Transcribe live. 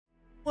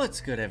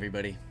What's good,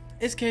 everybody?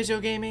 It's Kaige-O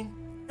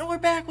Gaming, and we're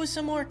back with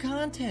some more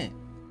content.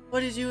 What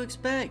did you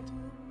expect?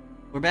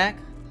 We're back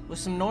with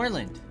some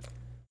Norland.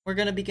 We're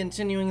gonna be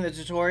continuing the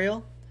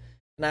tutorial,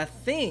 and I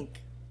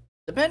think,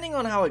 depending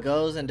on how it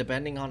goes and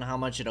depending on how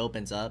much it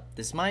opens up,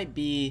 this might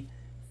be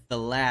the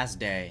last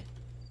day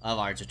of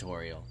our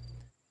tutorial.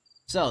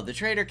 So, the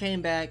trader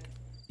came back,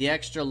 the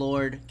extra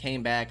lord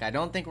came back. I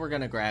don't think we're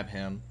gonna grab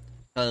him,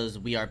 because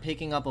we are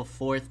picking up a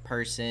fourth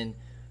person,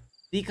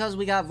 because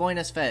we got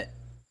Voinus Fet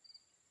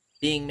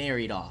being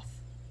married off.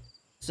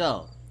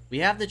 So, we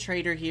have the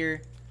trader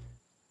here.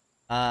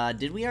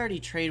 Did we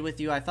already trade with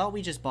you? I thought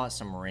we just bought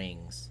some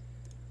rings.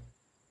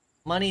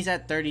 Money's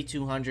at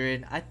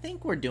 3,200. I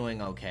think we're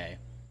doing okay.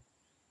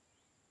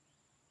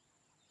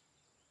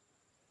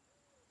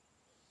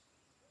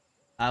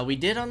 We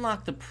did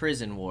unlock the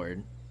prison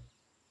ward.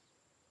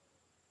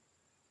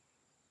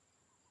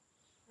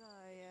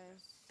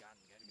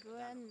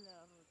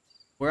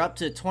 We're up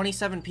to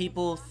 27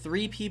 people.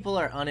 3 people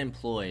are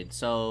unemployed.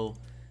 So,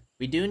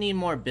 we do need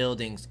more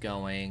buildings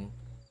going.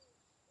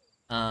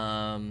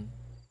 The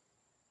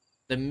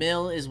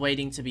mill is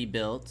waiting to be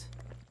built.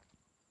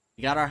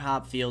 We got our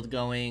hop field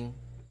going.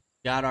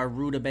 Got our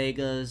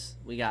rutabagas.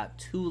 We got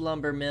 2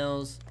 lumber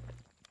mills.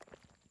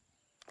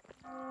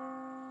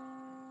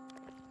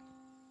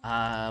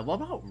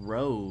 What about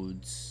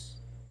roads?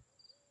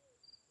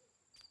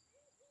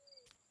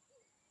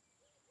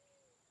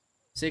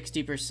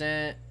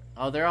 60%.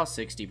 Oh, they're all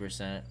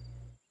 60%.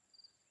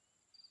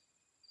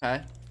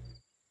 Okay.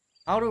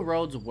 How do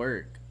roads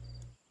work?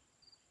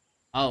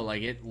 Oh,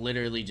 like it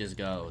literally just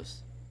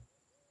goes.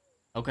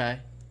 Okay.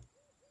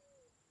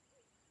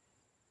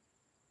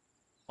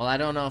 Well, I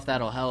don't know if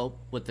that'll help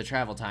with the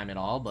travel time at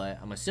all, but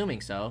I'm assuming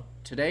so.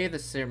 Today, the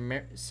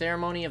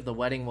ceremony of the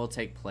wedding will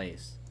take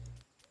place.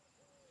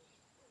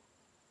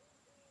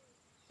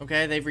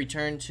 Okay, they've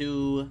returned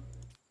to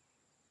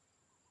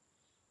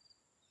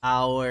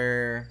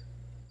our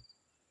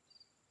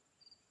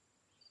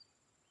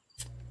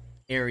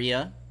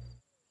area.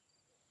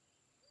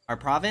 Our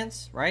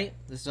province, right?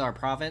 This is our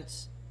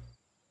province.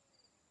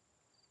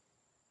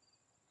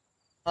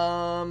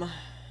 Foreign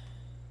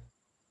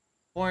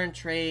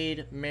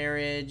trade,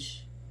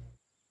 marriage.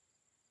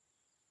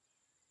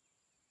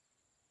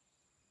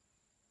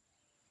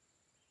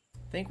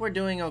 I think we're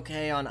doing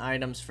okay on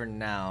items for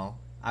now.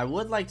 I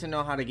would like to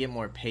know how to get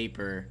more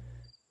paper.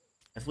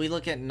 If we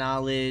look at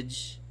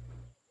knowledge,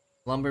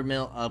 lumber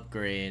mill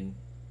upgrade.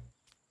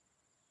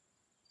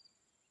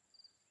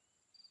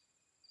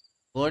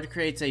 Lord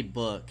creates a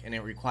book and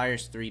it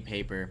requires 3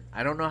 paper.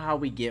 I don't know how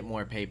we get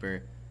more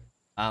paper.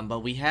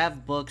 But we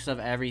have books of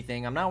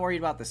everything. I'm not worried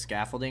about the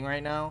scaffolding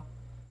right now.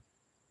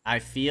 I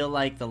feel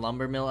like the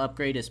lumber mill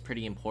upgrade is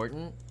pretty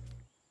important.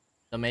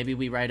 So maybe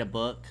we write a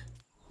book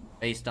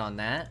based on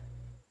that.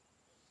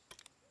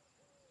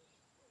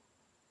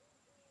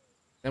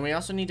 Then we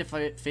also need to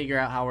figure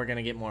out how we're going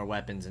to get more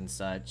weapons and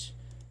such.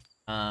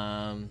 You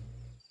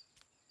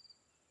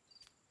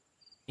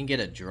can get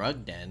a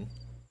drug den.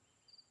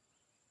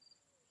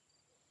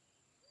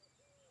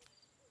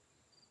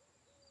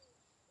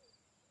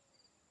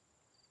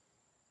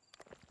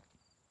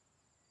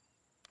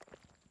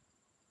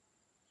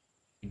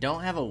 We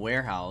don't have a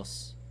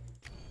warehouse.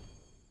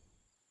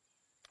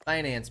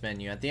 Finance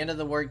menu. At the end of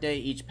the workday,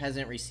 each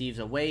peasant receives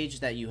a wage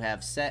that you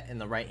have set in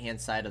the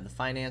right-hand side of the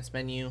finance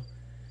menu.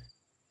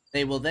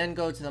 They will then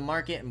go to the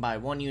market and buy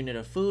 1 unit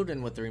of food,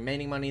 and with the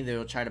remaining money, they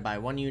will try to buy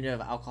 1 unit of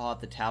alcohol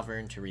at the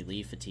tavern to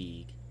relieve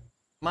fatigue. To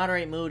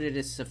moderate mood, it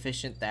is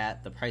sufficient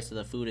that the price of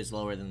the food is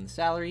lower than the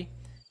salary.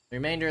 The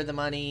remainder of the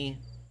money,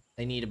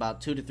 they need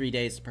about 2 to 3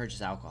 days to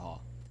purchase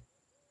alcohol.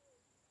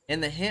 In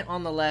the hint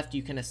on the left,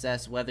 you can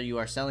assess whether you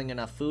are selling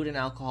enough food and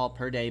alcohol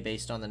per day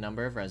based on the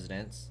number of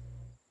residents.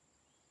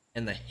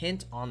 In the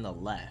hint on the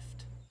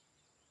left.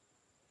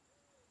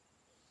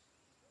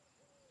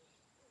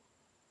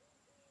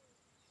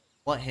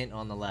 What hint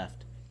on the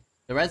left?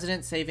 The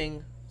resident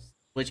saving,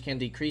 which can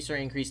decrease or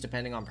increase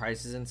depending on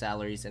prices and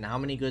salaries, and how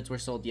many goods were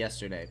sold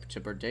yesterday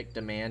to predict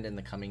demand in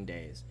the coming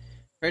days.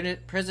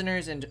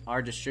 Prisoners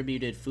are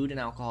distributed food and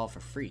alcohol for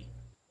free.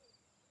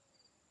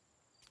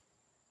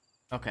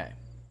 Okay.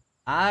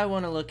 I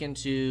want to look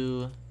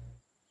into...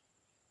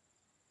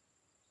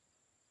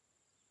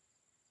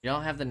 You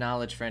don't have the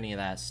knowledge for any of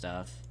that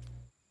stuff.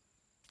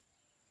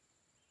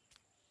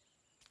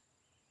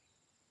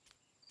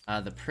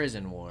 The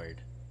prison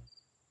ward.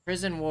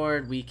 Prison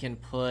ward, we can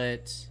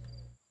put...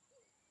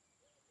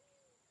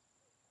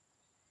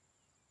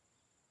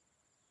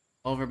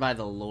 over by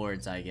the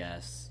Lord's, I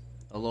guess.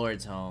 The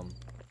Lord's home.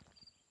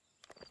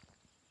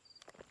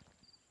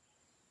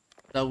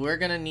 So we're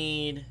gonna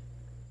need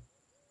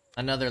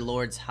another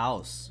Lord's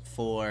house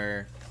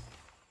for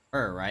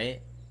her,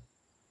 right?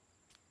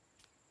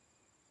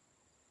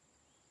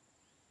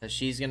 Because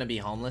she's gonna be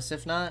homeless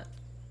if not.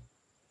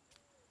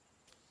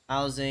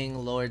 Housing,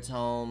 Lord's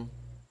home.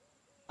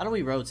 How do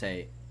we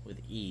rotate? With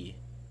E.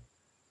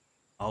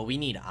 Oh, we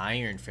need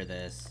iron for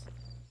this.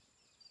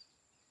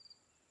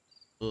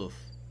 Oof.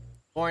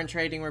 Foreign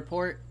trading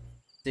report.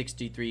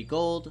 63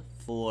 gold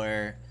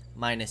for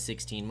minus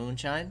 16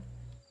 moonshine.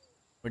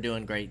 We're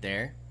doing great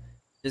there.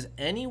 Does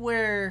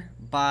anywhere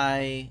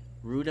buy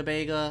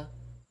rutabaga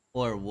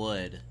or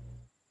wood?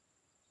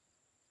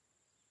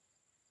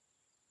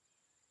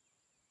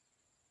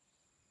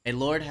 A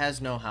lord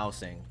has no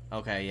housing.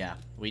 Okay, yeah.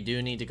 We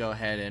do need to go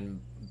ahead and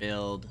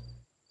build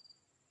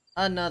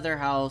another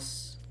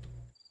house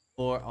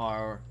for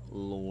our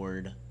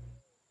lord.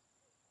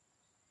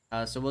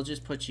 So we'll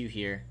just put you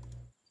here.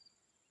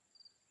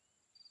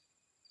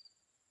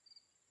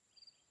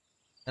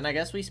 And I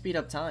guess we speed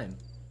up time.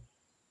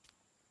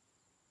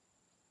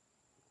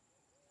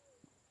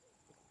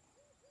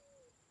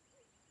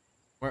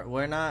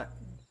 We're not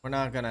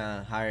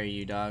gonna hire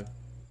you, dog.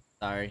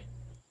 Sorry.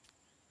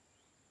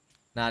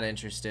 Not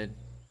interested.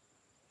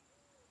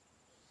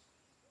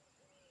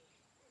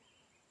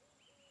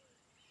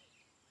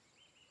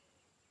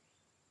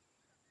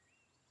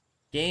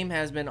 Game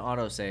has been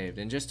auto-saved,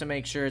 and just to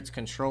make sure, it's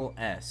Control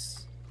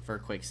S for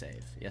quick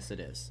save. Yes, it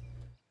is.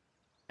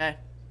 Okay.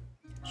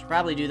 Should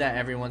probably do that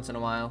every once in a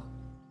while.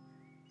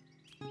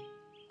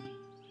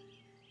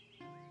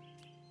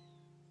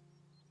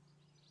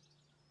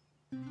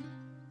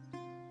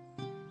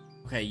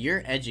 Okay,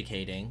 you're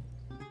educating.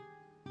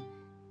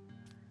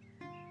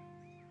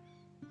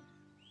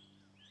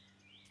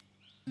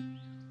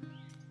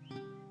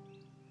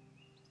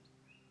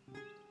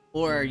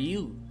 Or are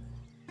you...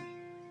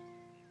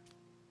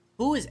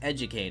 Who is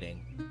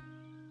educating?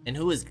 And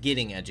who is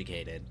getting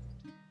educated?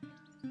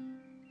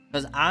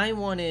 Because I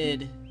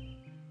wanted...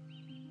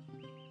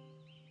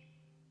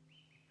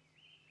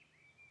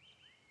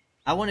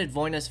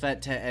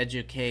 Voinasvet to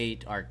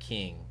educate our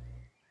king.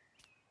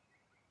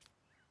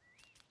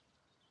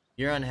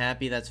 You're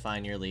unhappy, that's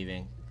fine, you're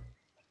leaving.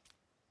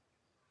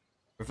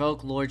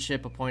 Revoke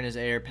lordship, appoint as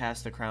heir,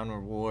 pass the crown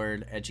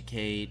reward,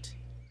 educate.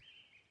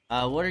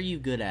 What are you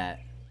good at?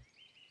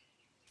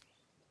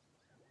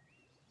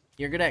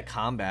 You're good at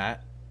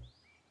combat.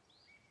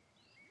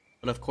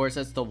 But of course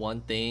that's the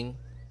one thing.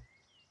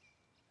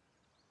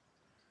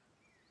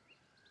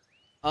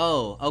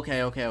 Oh,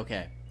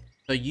 okay.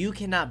 So you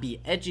cannot be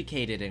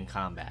educated in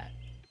combat.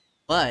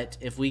 But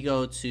if we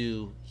go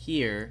to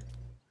here,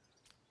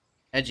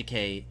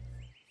 educate,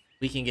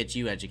 we can get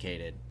you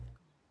educated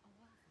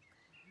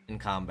in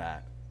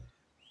combat.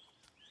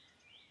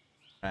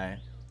 Okay.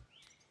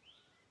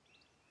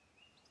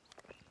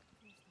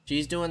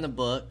 She's doing the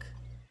book.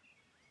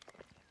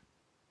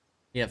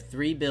 We have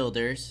 3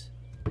 builders.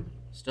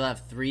 Still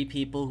have 3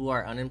 people who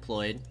are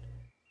unemployed,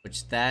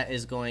 which that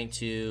is going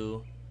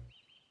to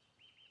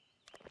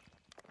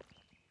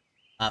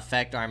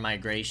affect our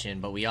migration,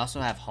 but we also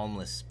have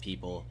homeless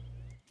people.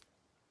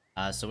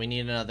 So we need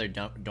another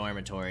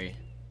dormitory.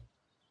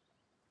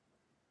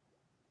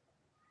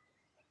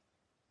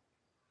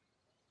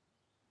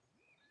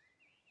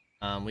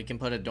 We can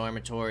put a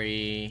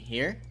dormitory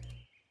here.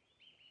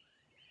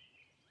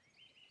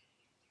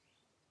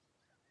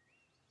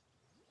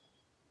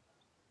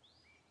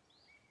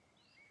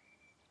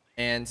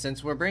 And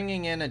since we're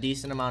bringing in a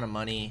decent amount of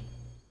money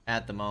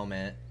at the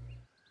moment,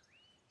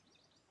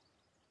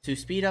 to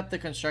speed up the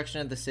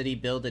construction of the city,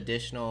 build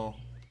additional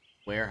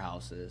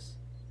warehouses.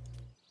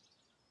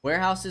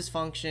 Warehouses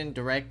function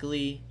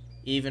directly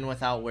even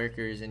without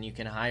workers, and you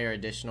can hire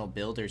additional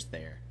builders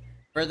there.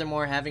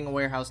 Furthermore, having a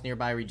warehouse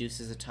nearby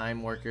reduces the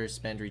time workers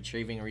spend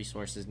retrieving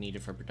resources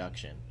needed for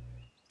production.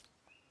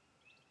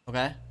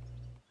 Okay.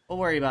 We'll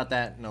worry about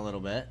that in a little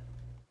bit.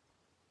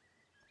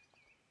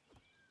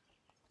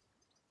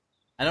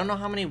 I don't know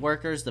how many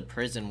workers the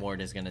prison ward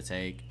is going to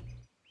take.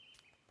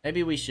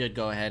 Maybe we should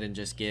go ahead and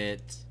just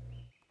get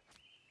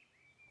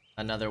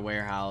another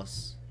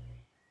warehouse.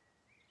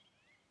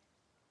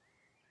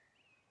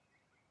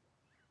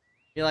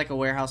 I feel like a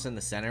warehouse in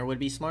the center would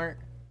be smart.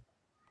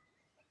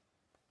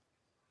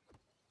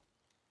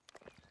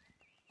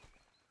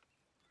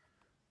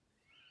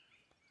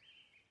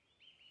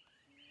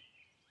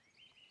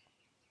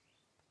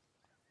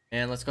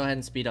 And let's go ahead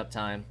and speed up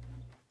time.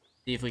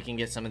 See if we can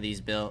get some of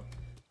these built.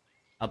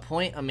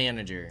 Appoint a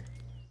manager.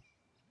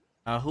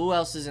 Who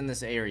else is in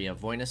this area?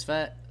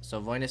 Voinasvet.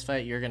 So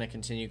Voinasvet, you're going to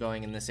continue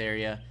going in this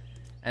area.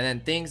 And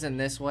then things in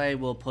this way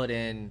we'll put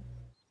in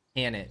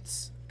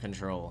Hanet's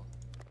control.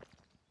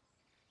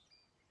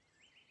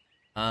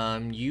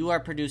 You are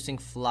producing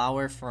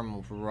flour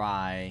from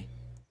rye.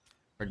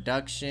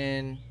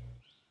 Production.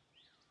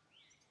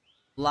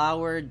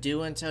 Flour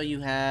due until you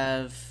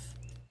have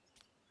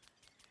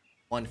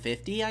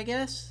 150, I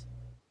guess?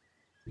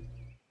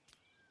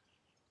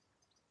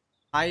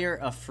 Hire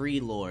a free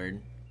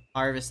lord.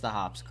 Harvest the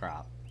hops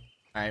crop.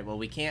 Alright, well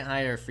we can't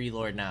hire a free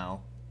lord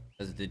now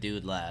because the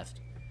dude left.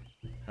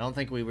 I don't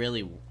think we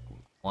really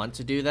want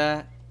to do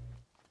that.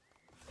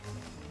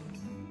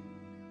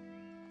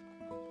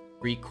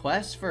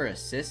 Request for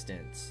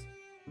assistance.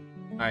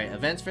 Alright,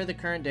 events for the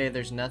current day.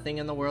 There's nothing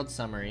in the world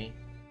summary.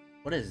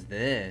 What is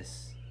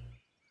this?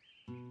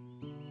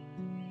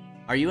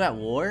 Are you at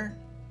war?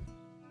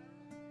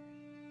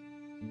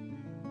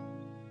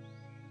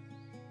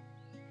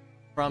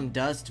 From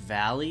Dust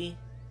Valley?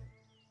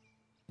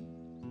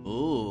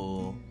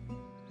 Ooh.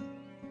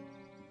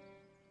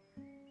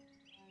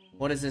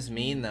 What does this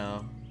mean,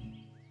 though?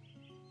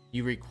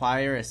 You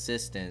require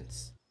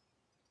assistance.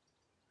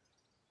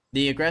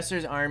 The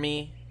aggressor's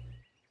army.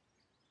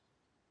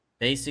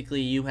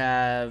 Basically, you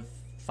have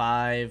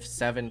 5,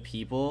 7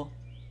 people.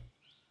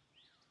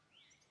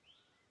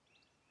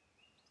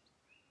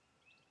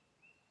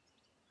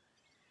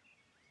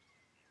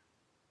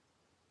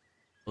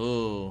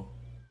 Ooh.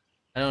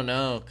 I don't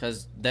know,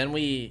 because then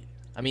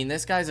I mean,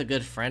 this guy's a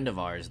good friend of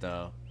ours,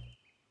 though.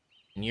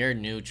 And you're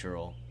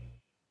neutral.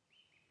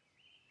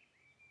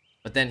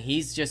 But then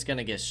he's just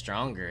gonna get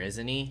stronger,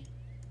 isn't he?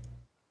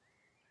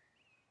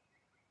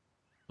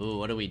 Ooh,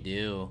 what do we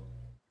do?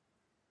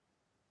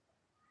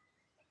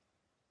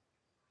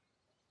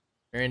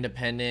 You're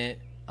independent.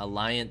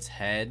 Alliance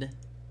head.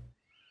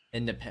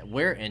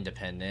 We're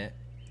independent.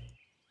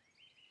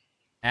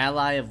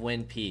 Ally of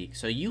Wind Peak.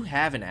 So you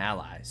have an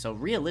ally. So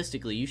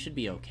realistically, you should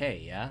be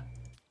okay, yeah?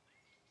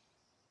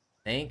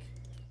 Think?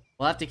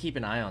 We'll have to keep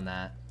an eye on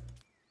that.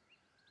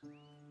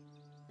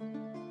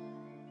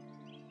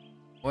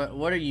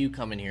 What are you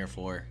coming here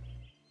for?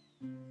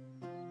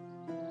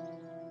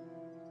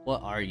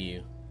 What are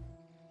you?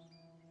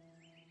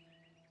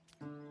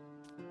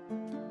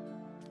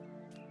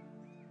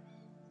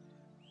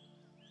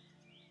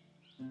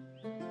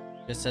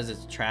 Just says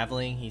it's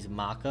traveling. He's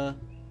Maka.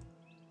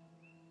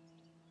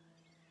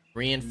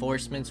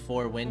 Reinforcements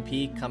for Wind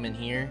Peak coming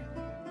here.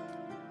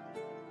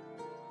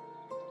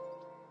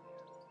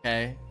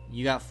 Okay,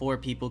 you got 4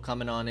 people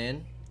coming on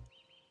in.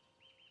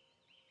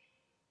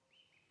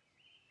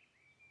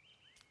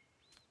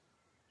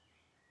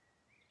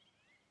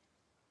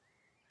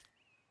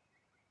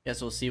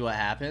 Guess we'll see what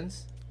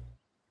happens.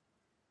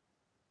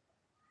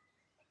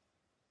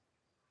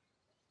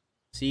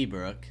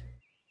 Seabrook.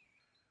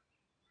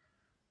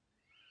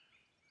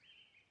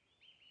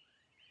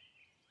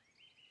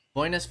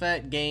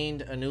 Voinusfet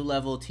gained a new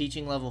level,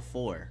 teaching level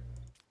 4.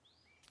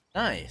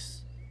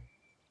 Nice.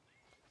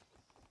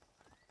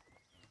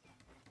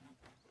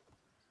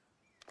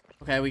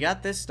 Okay, we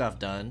got this stuff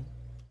done.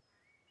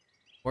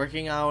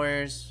 Working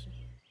hours.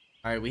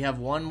 Alright, we have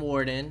 1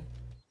 warden.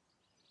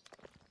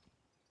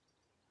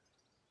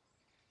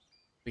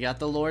 We got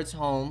the Lord's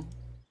home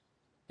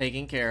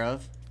taken care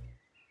of.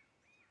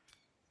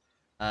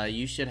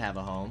 You should have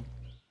a home.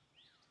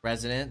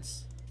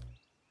 Residence.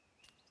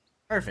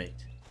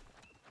 Perfect.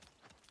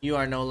 You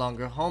are no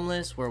longer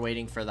homeless. We're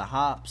waiting for the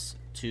hops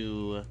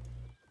to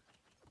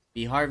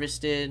be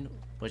harvested,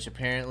 which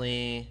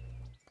apparently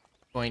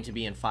going to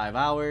be in 5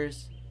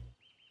 hours.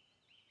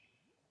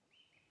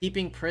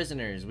 Keeping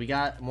prisoners. We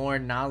got more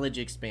knowledge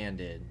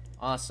expanded.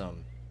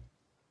 Awesome.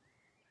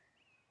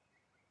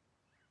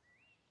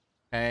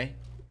 Okay.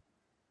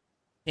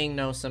 King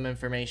knows some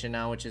information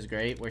now, which is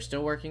great. We're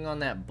still working on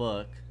that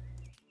book.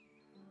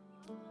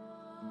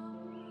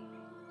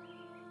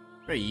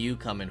 What are you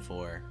coming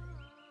for?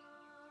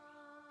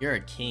 You're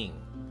a king.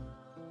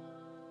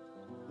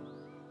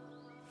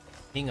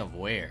 King of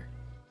where?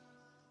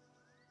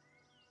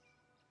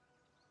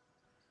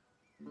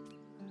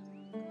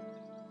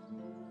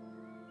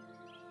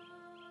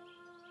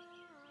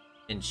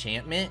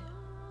 Enchantment?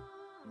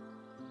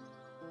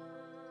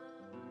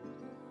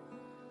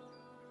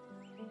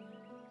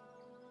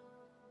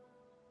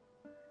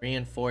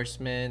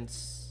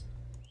 Reinforcements.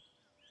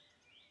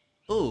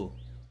 Ooh.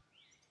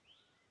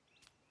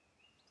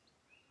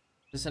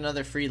 Is this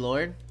another free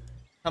lord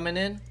coming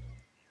in?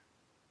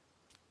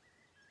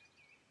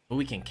 But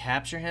we can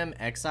capture him,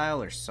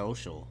 exile, or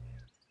social.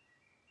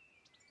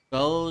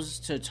 Goes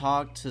to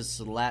talk to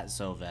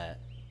Salatsovet.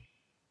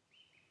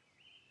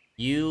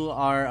 You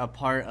are a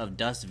part of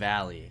Dust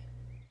Valley.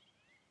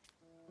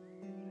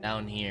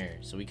 Down here.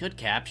 So we could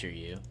capture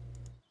you.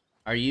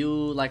 Are you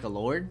like a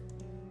lord?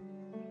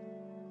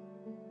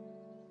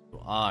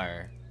 You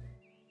are.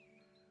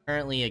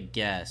 Currently a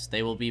guest.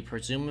 They will be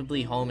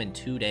presumably home in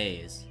 2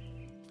 days.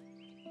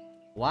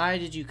 Why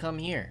did you come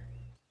here?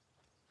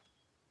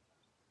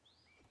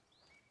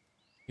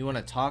 You want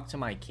to talk to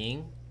my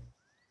king?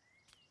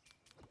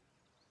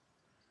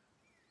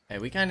 Hey,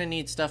 we kind of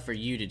need stuff for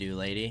you to do,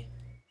 lady.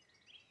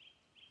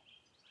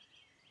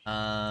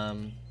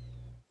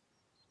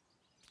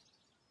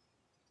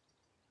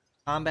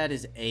 Combat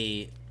is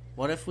 8.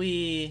 What if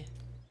we...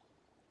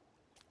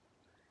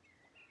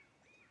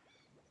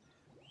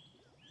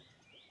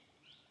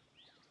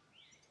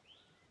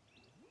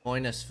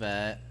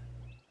 Voinusfet.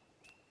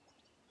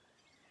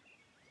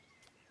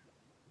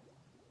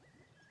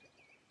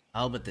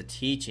 Oh, but the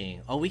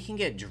teaching. Oh, we can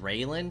get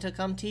Draylin to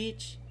come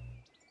teach?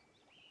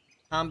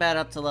 Combat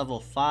up to level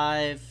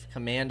 5.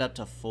 Command up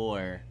to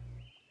 4.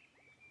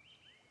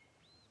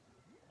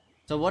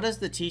 So what does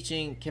the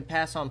teaching? Can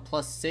pass on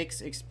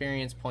 +6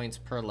 experience points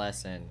per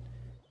lesson.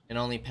 And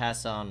only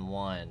pass on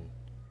 1.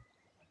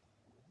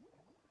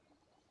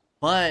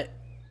 But,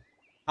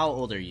 how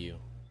old are you?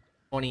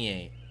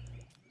 28.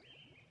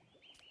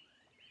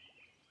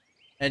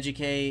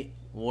 Educate,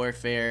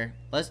 warfare.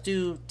 Let's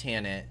do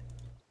Tanit.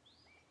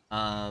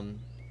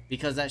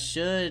 Because that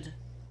should,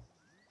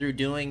 through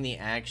doing the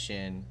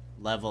action,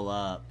 level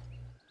up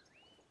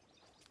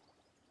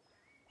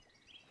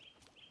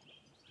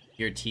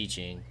your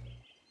teaching.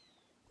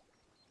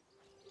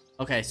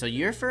 Okay, so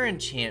you're for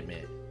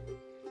enchantment.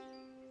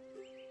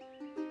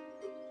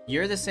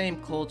 You're the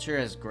same culture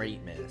as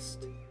Great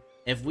Mist.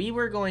 If we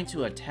were going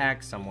to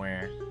attack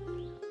somewhere,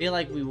 I feel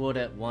like we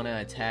would want to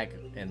attack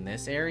in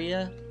this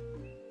area.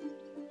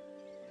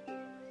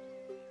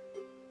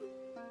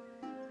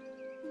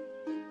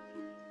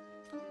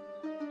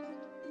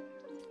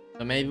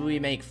 So maybe we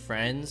make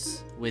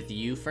friends with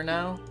you for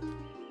now.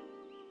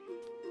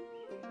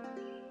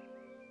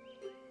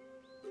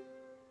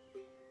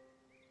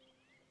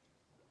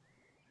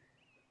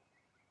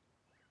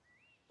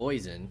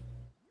 Poison.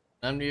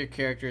 None of your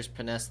characters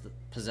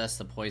possess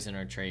the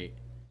poisoner trait.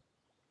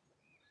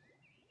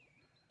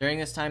 During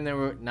this time, there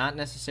were not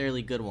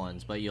necessarily good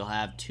ones, but you'll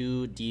have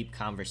 2 deep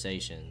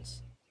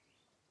conversations.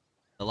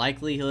 The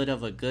likelihood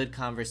of a good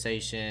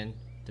conversation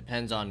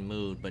depends on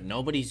mood, but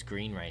nobody's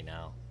green right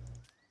now.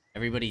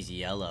 Everybody's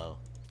yellow.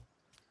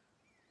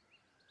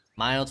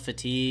 Mild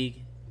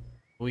fatigue.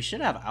 We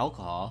should have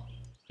alcohol.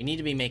 We need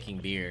to be making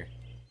beer.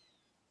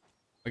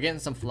 We're getting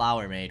some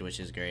flour made, which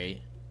is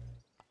great.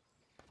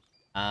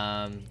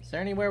 Is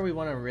there anywhere we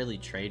want to really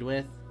trade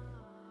with?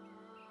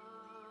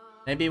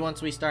 Maybe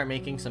once we start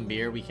making some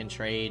beer, we can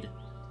trade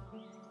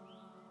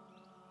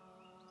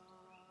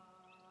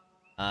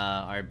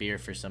our beer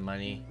for some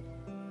money.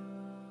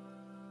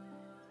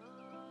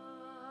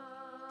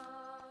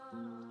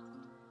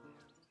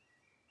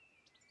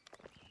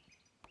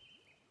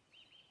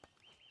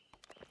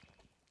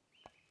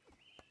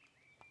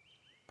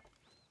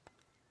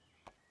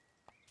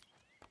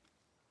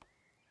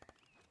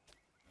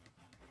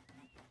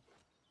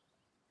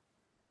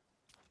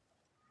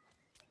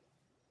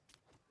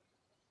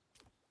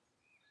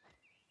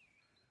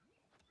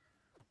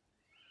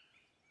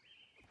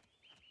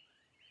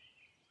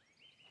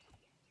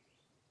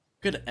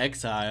 Good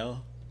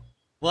exile.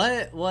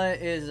 What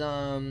is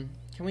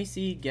can we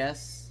see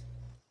guests?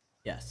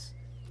 Yes.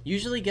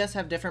 Usually guests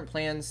have different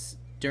plans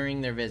during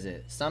their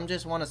visit. Some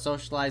just want to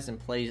socialize and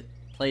play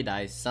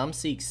dice, some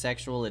seek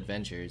sexual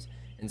adventures,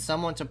 and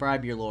some want to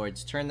bribe your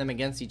lords, turn them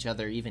against each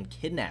other, even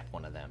kidnap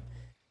one of them.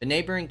 The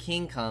neighboring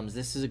king comes.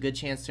 This is a good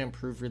chance to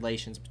improve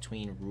relations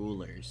between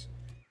rulers.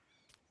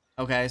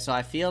 Okay, so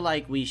I feel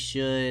like we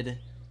should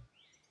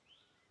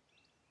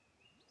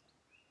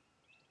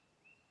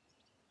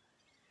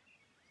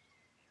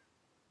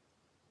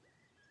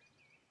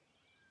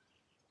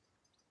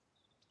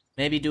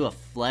maybe do a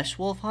flesh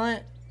wolf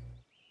hunt?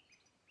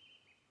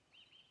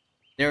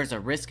 There is a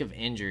risk of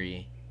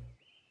injury.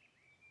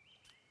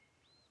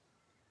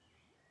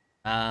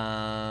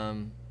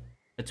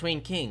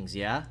 Between kings,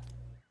 yeah?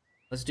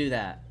 Let's do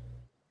that.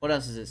 What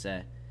else does it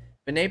say?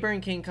 If a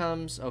neighboring king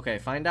comes, okay,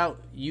 find out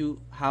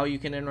how you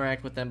can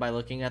interact with them by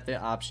looking at the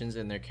options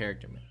in their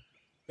character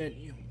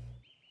menu.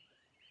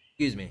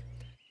 Excuse me.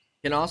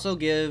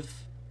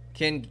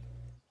 Can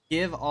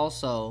give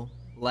also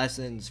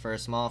lessons for a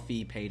small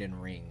fee paid in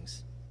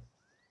rings.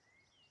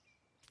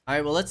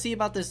 Alright, well, let's see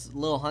about this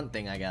little hunt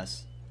thing, I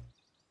guess.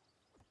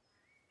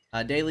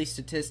 Daily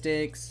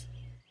statistics.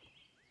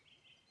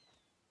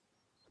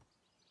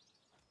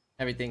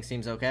 Everything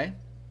seems okay.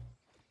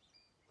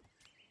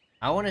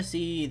 I want to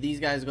see these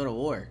guys go to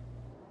war.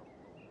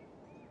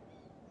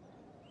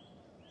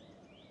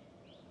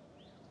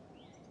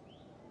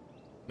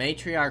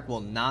 Matriarch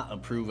will not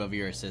approve of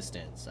your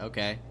assistance.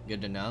 Okay,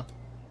 good to know.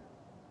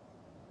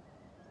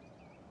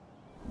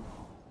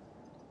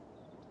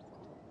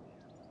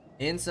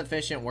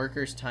 Insufficient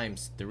workers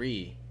times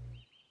 3.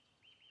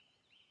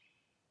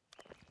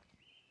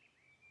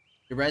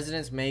 The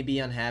residents may be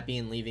unhappy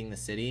in leaving the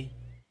city.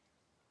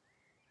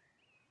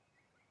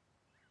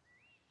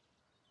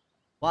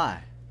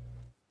 Why?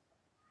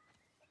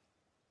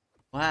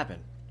 What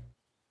happened?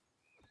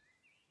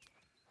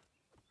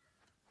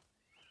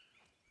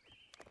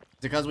 Is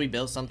it because we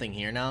built something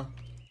here now?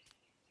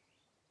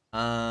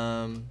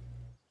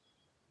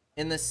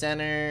 In the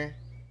center.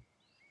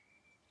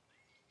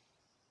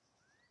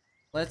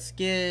 Let's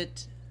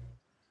get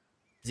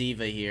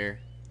Ziva here.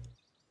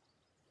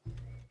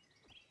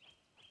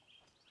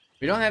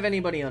 We don't have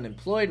anybody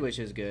unemployed, which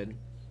is good.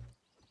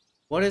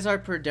 What is our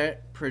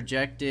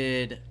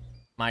projected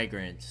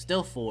migrants?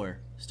 Still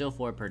 4. Still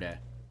 4 per day.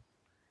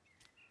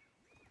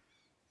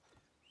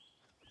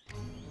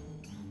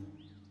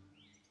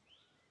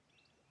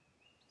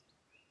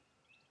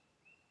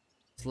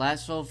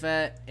 Slash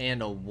vet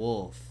and a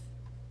wolf.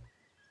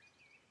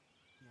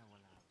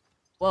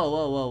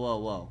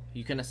 Whoa.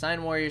 You can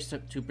assign warriors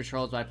to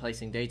patrols by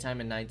placing daytime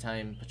and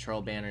nighttime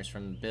patrol banners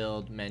from the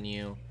build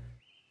menu.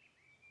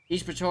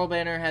 Each patrol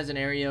banner has an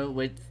area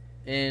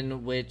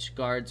in which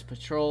guards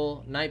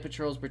patrol. Night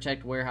patrols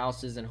protect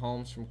warehouses and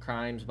homes from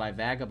crimes by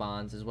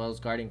vagabonds, as well as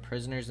guarding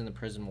prisoners in the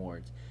prison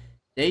wards.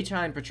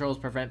 Daytime patrols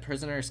prevent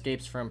prisoner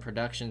escapes from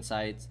production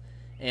sites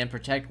and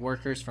protect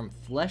workers from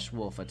flesh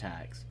wolf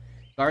attacks.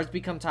 Guards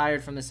become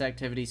tired from this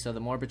activity, so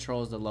the more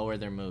patrols, the lower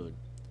their mood.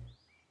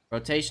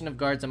 Rotation of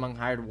guards among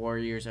hired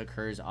warriors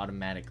occurs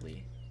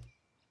automatically.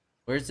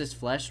 Where's this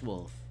flesh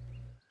wolf?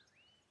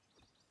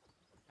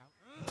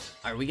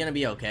 Are we gonna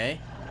be okay?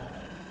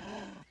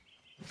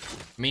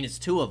 I mean, it's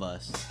two of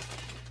us.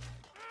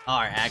 Oh,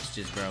 our axe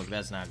just broke.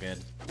 That's not good.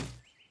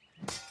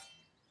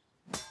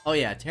 Oh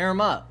yeah, tear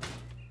him up.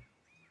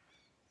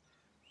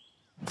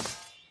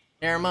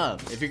 Tear him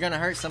up. If you're gonna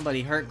hurt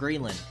somebody, hurt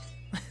Greenland.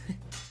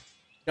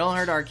 Don't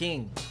hurt our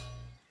king.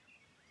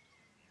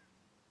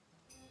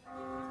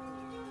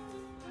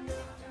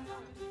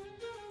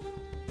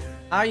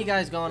 How are you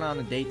guys going on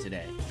a date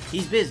today?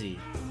 He's busy.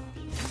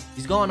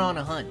 He's going on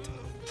a hunt.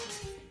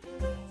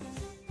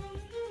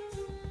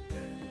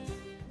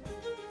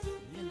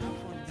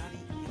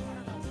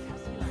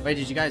 Wait,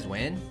 did you guys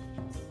win?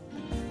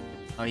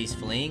 Oh, he's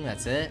fleeing?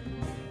 That's it?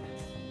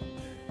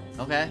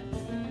 Okay.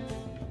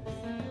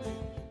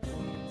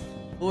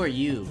 Who are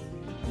you?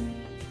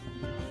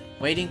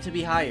 Waiting to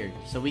be hired,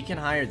 so we can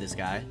hire this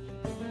guy.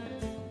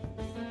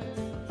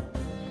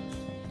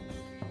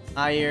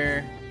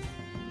 Hire.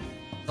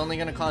 It's only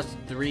gonna cost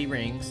 3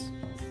 rings.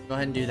 Go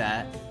ahead and do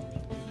that.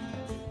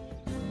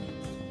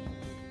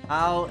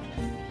 How?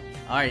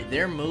 Alright,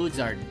 their moods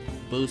are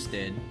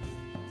boosted.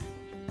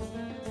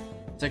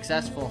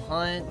 Successful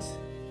hunt.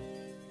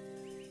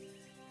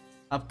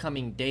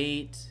 Upcoming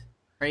date.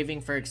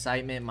 Craving for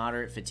excitement,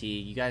 moderate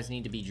fatigue. You guys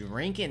need to be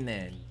drinking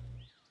then.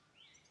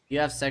 You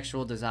have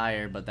sexual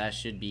desire, but that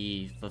should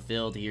be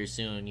fulfilled here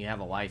soon. You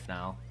have a wife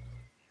now.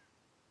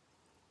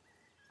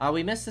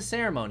 We missed the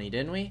ceremony,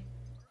 didn't we?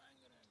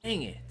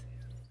 Dang it.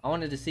 I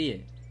wanted to see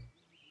it.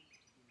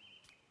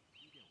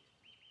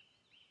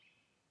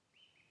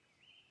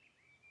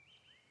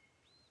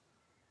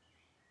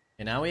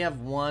 And now we have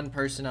 1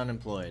 person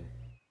unemployed.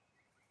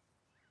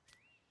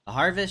 The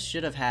harvest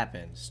should have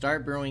happened.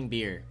 Start brewing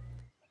beer.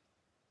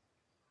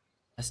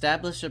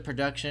 Establish a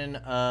production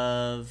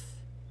of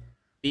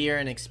beer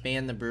and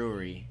expand the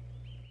brewery.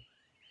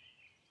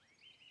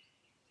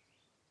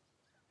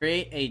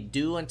 Create a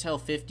do until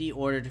 50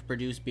 order to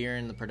produce beer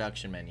in the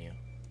production menu.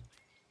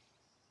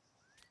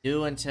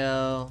 Do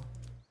until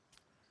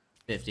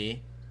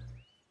 50.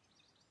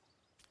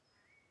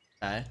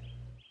 Okay.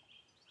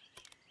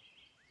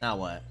 Now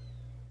what?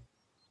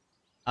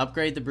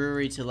 Upgrade the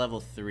brewery to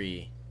level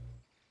 3.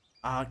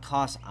 Ah, it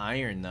costs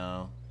iron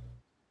though.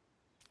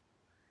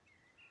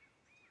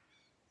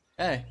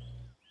 Okay.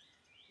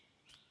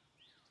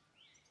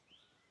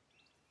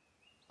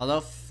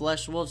 Although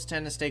flesh wolves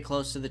tend to stay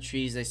close to the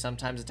trees, they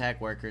sometimes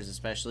attack workers,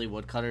 especially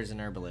woodcutters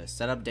and herbalists.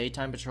 Set up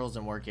daytime patrols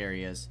in work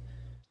areas.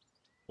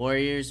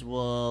 Warriors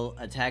will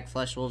attack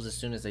flesh wolves as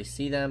soon as they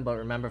see them, but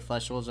remember,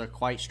 flesh wolves are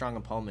quite strong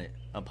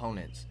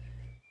opponents.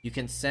 You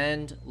can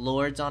send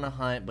lords on a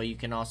hunt, but you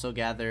can also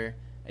gather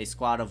a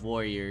squad of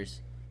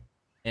warriors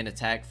and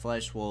attack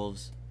flesh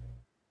wolves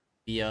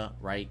via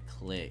right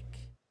click.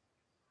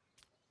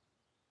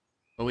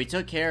 But we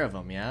took care of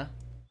them, yeah?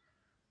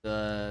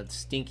 The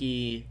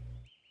stinky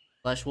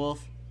flesh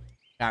wolf,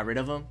 got rid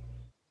of him.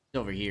 He's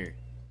over here.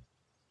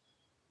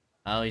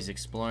 Oh, he's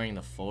exploring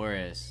the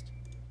forest.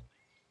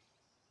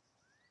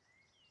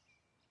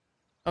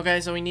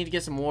 Okay, so we need to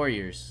get some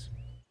warriors.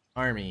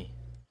 Army.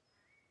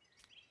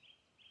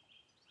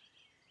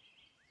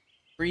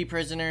 Free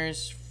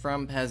prisoners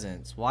from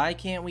peasants. Why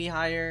can't we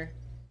hire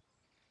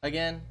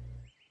again?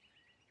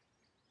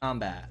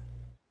 Combat.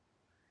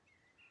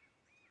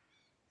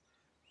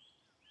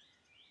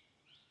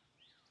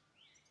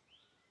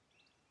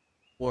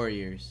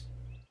 Warriors.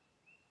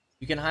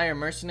 You can hire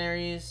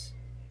mercenaries.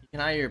 You can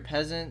hire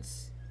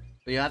peasants.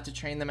 But you have to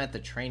train them at the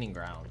training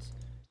grounds.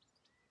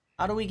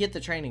 How do we get the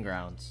training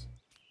grounds?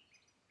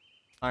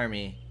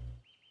 Army.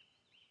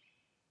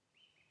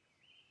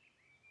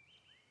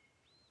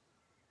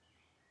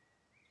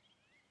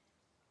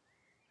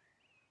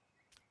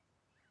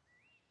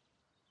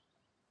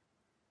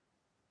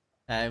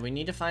 We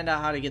need to find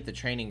out how to get the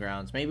training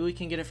grounds. Maybe we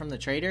can get it from the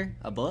trader?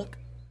 A book?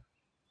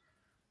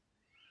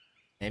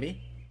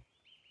 Maybe?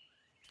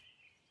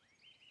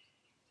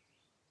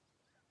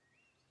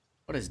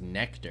 What is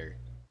nectar?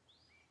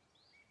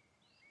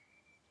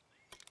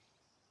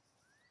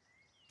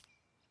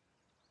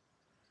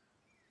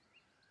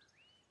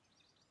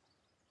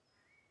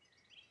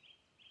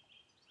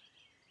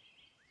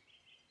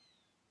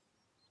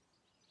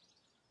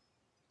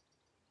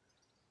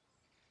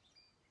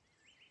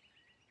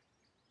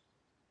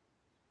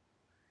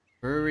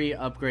 Brewery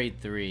upgrade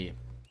 3.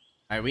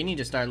 Alright, we need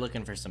to start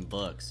looking for some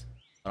books.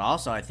 But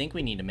also, I think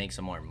we need to make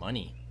some more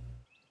money.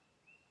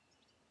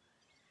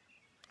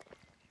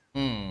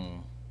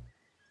 Okay,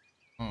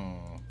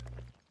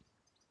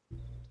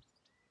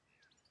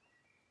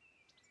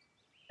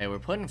 we're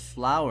putting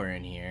flour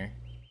in here.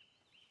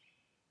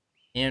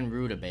 And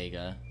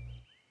rutabaga.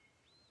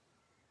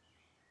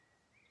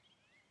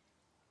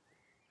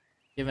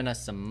 Giving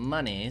us some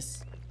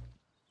monies.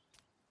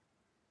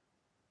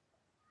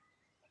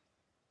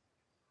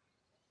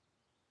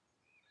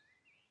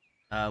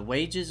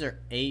 Wages are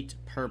 8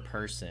 per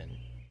person.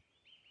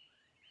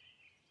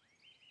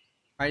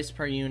 Price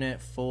per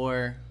unit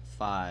 4,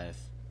 5.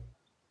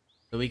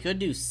 So we could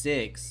do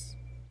 6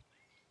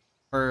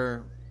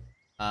 per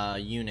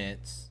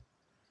units.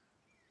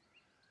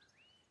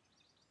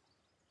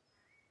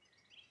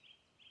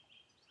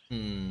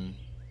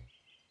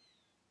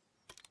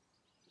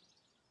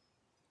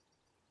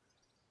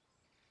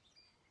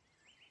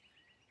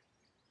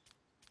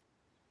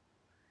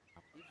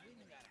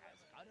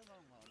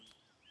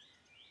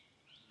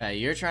 Okay,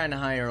 you're trying to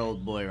hire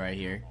old boy right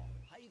here.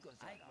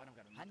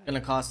 Gonna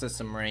cost us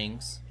some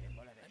rings.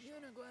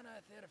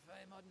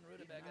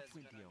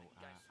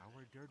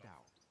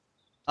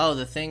 Oh,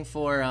 the thing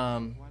for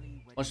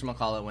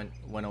whatchamacallit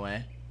went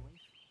away.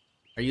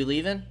 Are you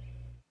leaving?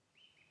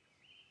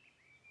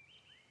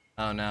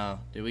 Oh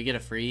no, did we get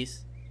a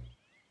freeze?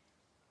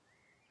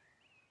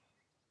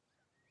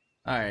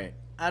 Alright,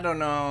 I don't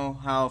know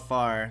how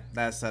far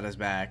that set us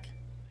back.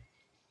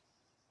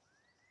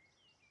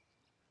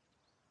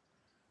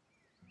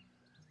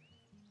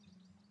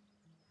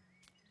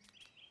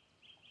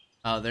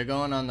 Oh, they're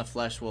going on the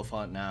flesh wolf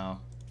hunt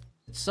now.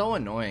 It's so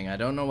annoying. I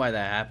don't know why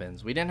that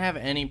happens. We didn't have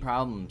any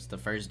problems the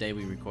first day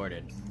we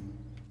recorded.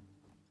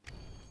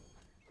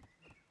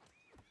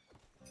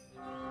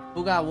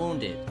 Who got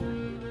wounded?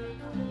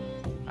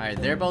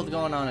 Alright, they're both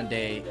going on a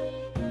date.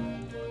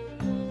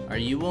 Are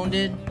you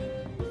wounded?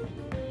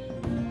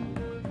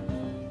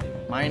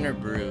 Minor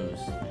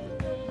bruise.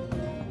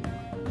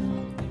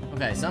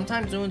 Okay,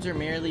 sometimes wounds are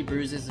merely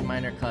bruises and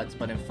minor cuts,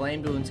 but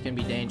inflamed wounds can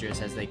be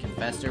dangerous as they can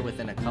fester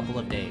within a couple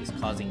of days,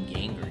 causing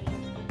gangrene.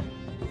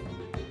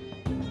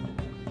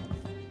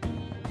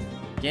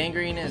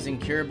 Gangrene is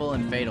incurable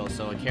and fatal,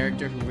 so a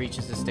character who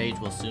reaches this stage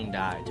will soon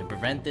die. To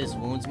prevent this,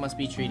 wounds must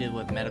be treated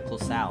with medical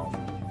salve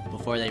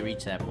before they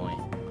reach that point.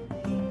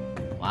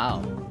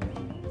 Wow.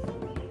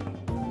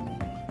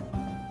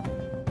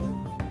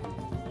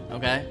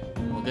 Okay,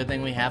 well, good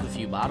thing we have a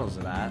few bottles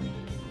of that.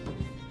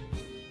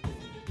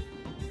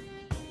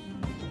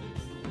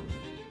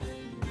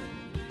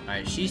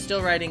 Alright, she's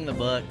still writing the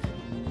book.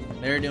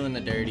 They're doing the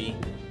dirty.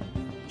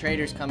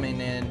 Traders coming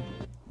in.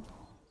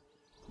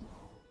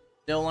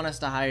 Still want us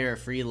to hire a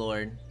free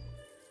lord.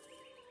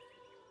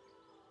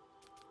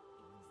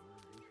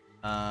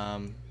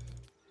 Doesn't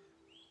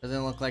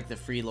look like the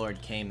free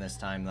lord came this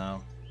time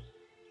though.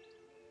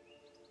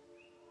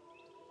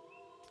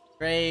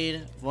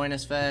 Trade,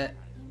 Voinesfet.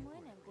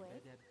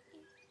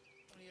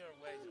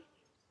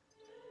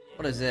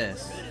 What is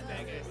this?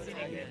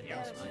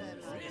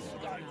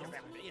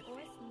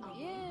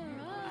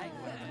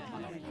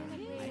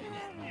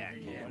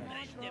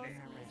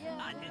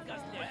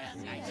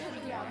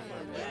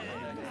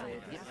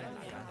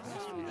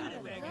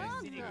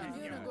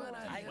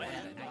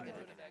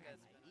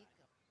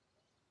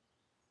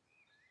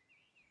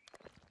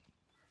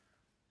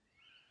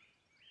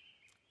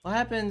 What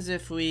happens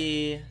if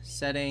we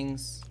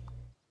settings?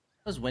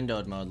 What does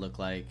windowed mode look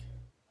like?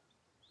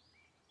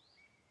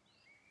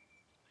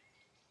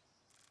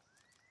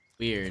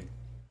 Weird.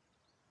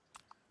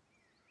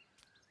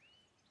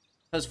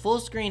 Because full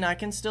screen, I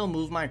can still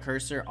move my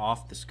cursor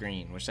off the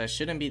screen, which that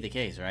shouldn't be the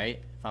case, right?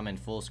 If I'm in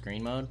full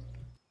screen mode.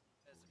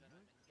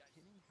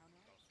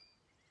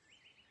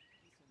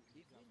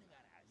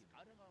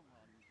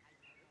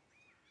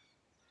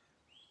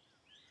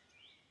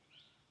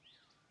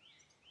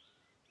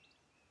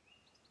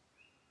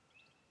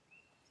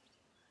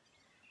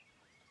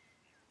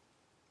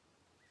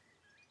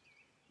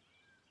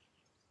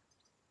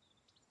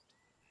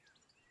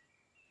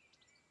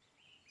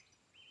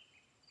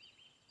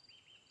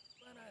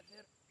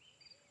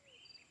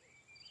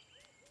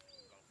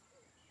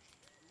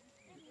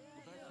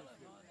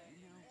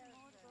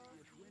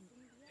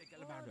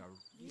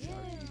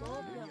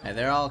 Hey,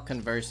 they're all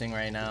conversing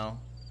right now.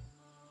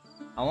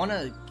 I want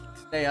to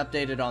stay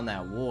updated on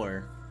that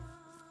war.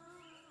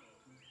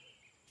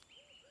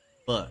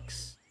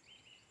 Books.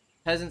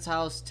 Peasant's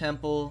house,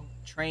 temple,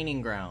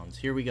 training grounds.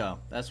 Here we go.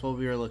 That's what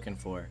we were looking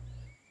for.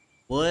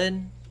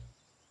 Wood.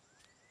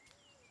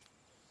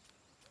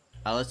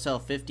 Let's sell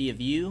 50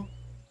 of you.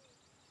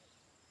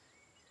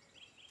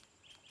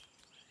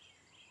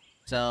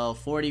 Sell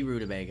 40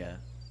 rutabaga.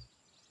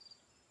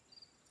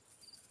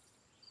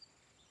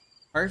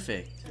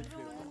 Perfect.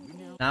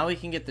 Now we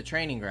can get the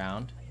training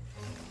ground.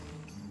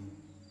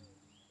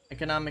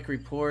 Economic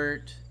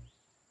report.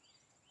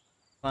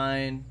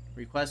 Fine.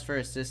 Request for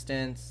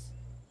assistance.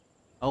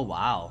 Oh,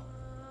 wow.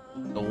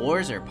 The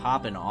wars are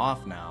popping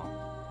off now.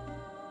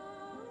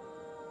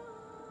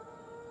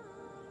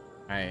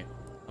 Alright.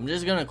 I'm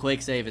just gonna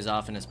quick save as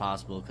often as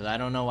possible because I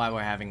don't know why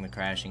we're having the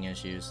crashing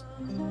issues.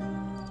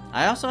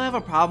 I also have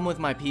a problem with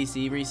my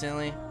PC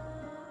recently.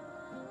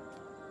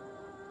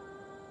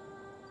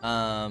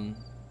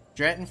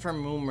 Dretton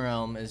from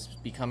Moonrealm is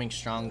becoming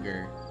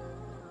stronger.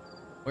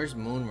 Where's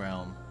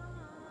Moonrealm?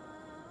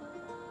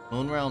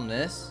 Moonrealm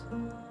this?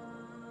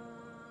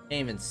 Can't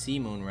even see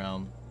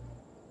Moonrealm.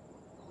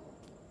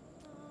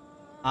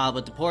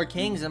 But the poor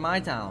king's in my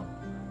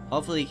town.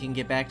 Hopefully he can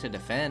get back to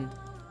defend.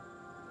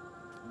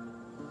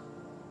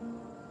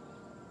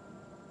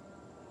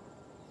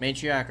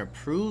 Matriarch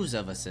approves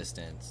of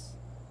assistance.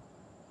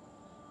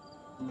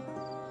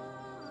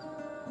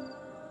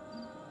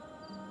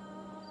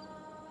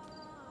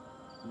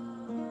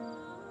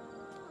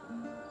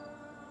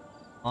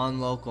 On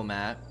local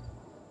map.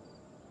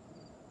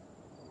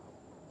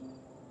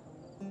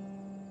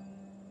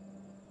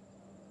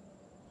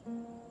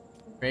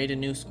 Create a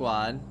new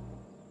squad.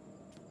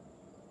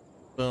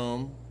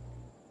 Boom.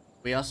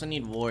 We also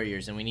need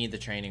warriors and we need the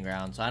training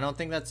ground. So I don't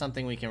think that's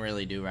something we can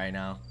really do right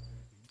now.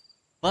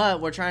 But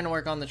we're trying to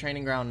work on the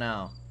training ground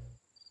now.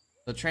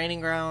 The training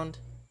ground.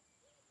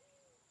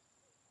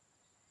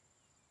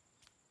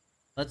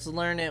 Let's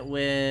learn it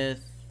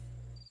with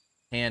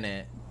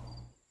Tanit.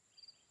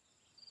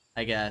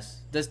 I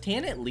guess. Does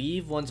Tanit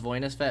leave once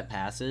Voynasfet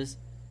passes?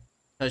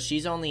 Because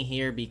she's only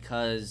here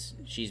because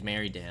she's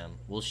married to him.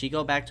 Will she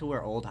go back to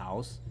her old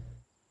house?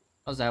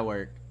 How's that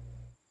work?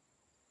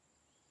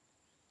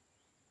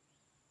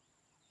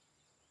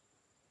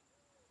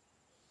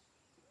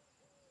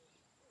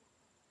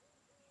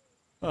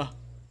 Oh,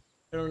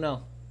 I don't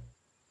know.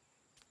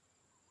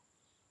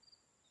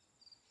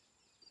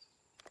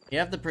 You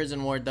have the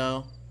prison ward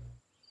though.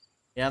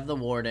 You have the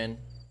warden.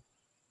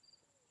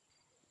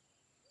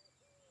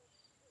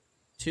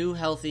 2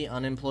 healthy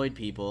unemployed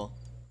people.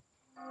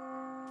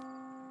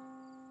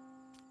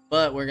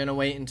 But we're gonna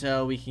wait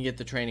until we can get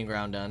the training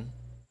ground done.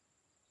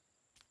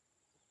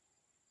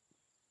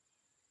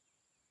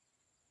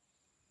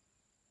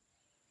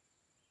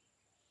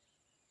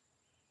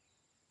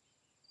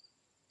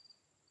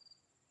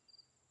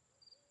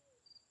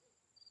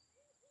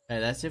 Okay,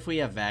 that's if we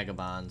have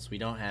vagabonds. We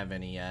don't have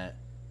any yet.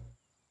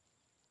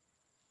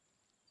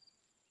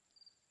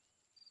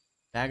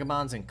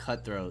 Vagabonds and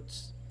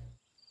cutthroats.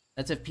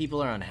 That's if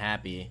people are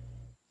unhappy.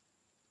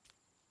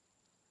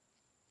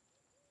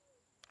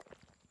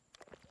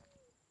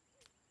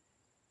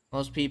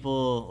 Most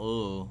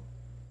people,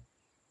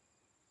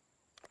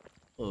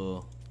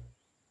 ooh.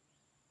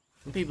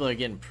 Some people are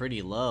getting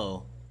pretty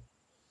low.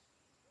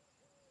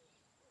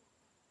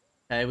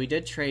 Okay, we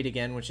did trade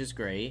again, which is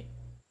great.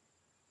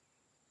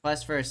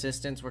 Request for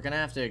assistance. We're gonna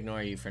have to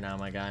ignore you for now,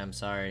 my guy. I'm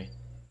sorry.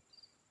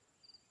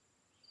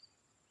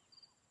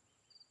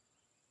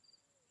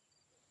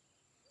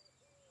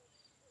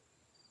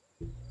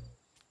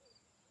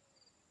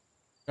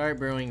 Start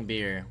brewing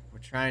beer. We're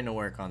trying to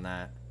work on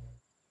that.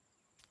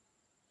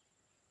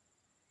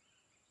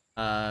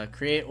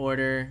 Create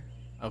order.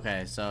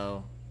 Okay,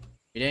 so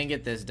we didn't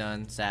get this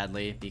done,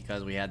 sadly,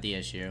 because we had the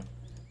issue.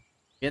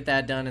 Get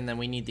that done, and then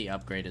we need the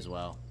upgrade as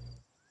well.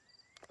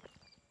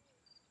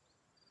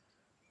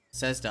 It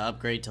says to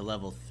upgrade to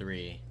level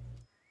 3.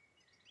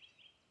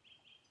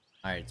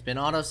 Alright, it's been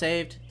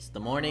auto-saved. It's the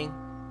morning.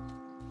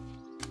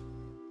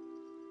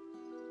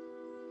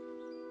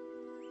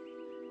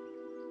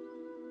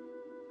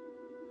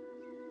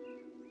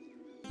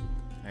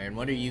 Alright, and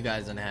what are you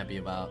guys unhappy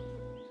about?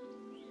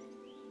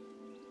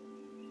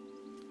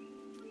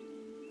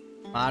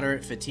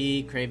 Moderate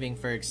fatigue, craving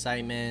for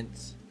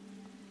excitement.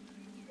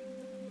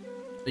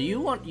 So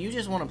you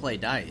just want to play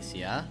dice,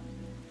 yeah?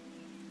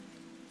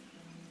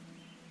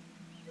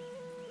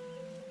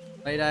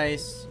 Play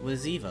dice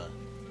with Ziva.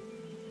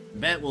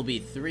 Bet will be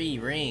 3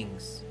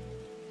 rings.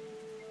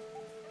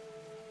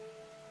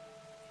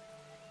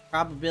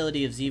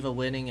 Probability of Ziva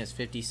winning is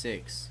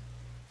 56.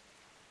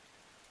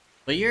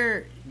 But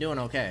you're doing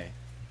okay.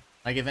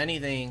 Like, if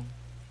anything...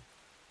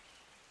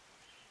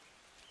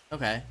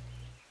 Okay.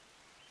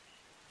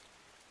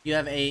 You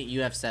have 8,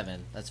 you have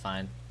 7. That's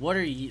fine.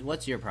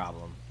 What's your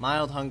problem?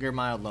 Mild hunger,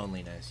 mild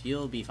loneliness.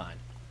 You'll be fine.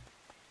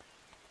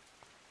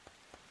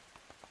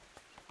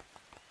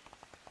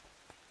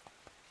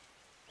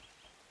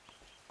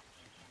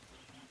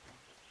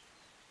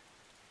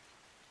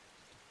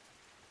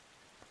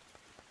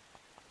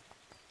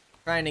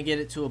 Trying to get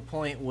it to a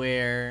point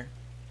where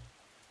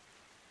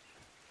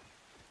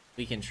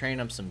we can train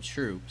up some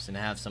troops and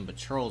have some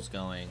patrols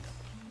going.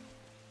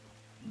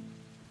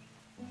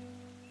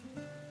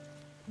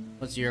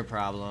 What's your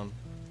problem?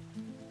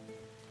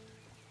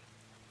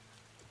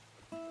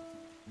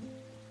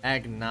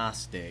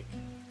 Agnostic.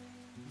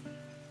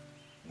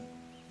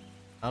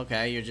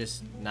 Okay, you're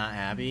just not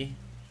happy?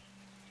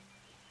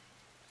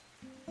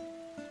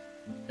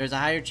 There's a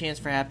higher chance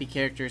for happy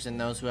characters and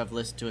those who have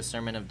listened to a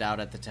sermon of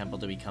doubt at the temple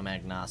to become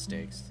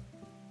agnostics.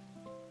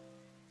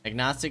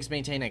 Agnostics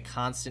maintain a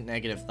constant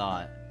negative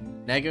thought.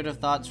 Negative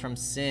thoughts from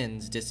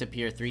sins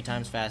disappear 3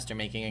 times faster,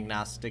 making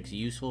agnostics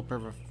useful for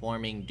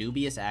performing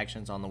dubious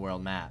actions on the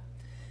world map.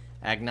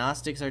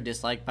 Agnostics are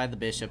disliked by the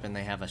bishop and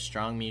they have a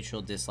strong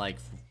mutual dislike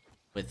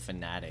with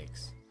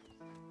fanatics.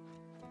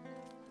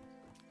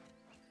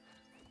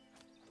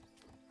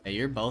 Hey,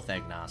 you're both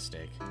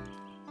agnostic.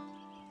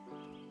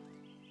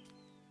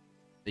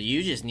 So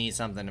you just need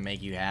something to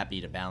make you happy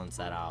to balance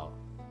that out.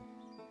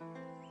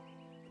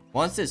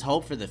 Once this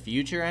hope for the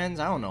future ends,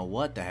 I don't know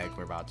what the heck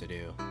we're about to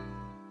do.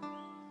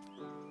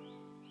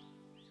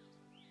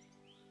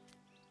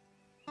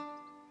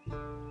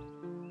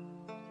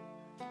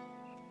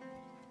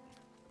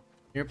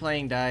 You're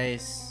playing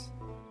dice.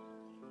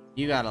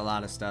 You got a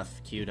lot of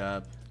stuff queued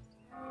up.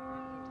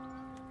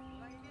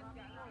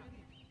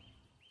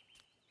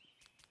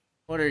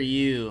 What are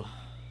you?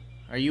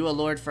 Are you a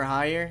lord for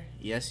hire?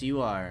 Yes,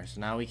 you are.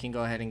 So now we can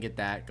go ahead and get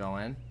that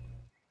going.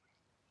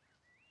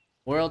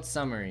 World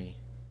summary.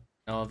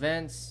 No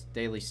events,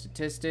 daily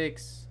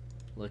statistics,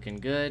 looking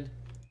good.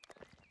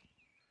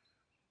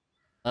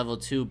 Level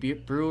 2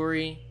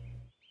 brewery.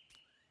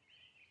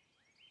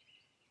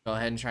 Go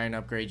ahead and try and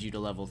upgrade you to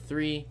level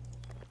 3.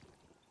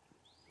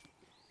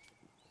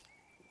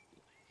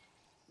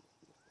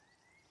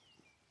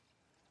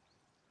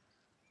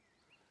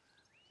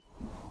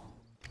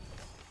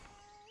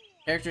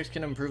 Characters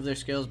can improve their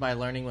skills by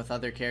learning with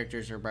other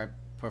characters or by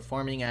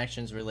performing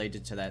actions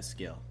related to that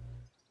skill.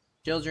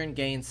 Children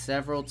gain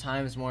several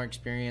times more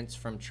experience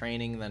from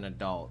training than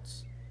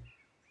adults.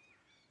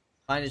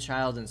 Find a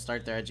child and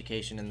start their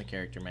education in the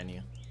character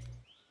menu.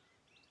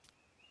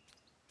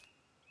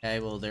 Okay,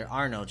 well, there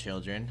are no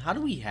children. How do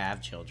we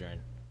have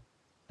children?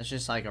 That's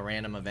just like a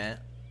random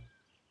event.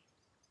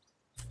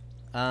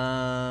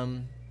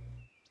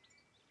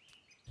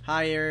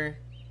 Hire.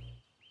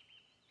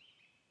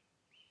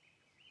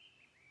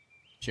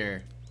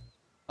 Sure.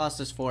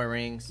 Cost us 4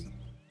 rings.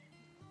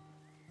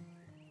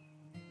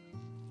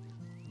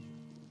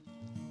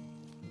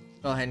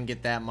 Go ahead and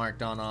get that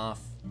marked on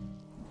off.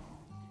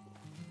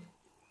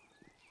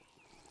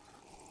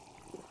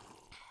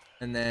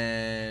 And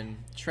then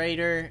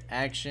trader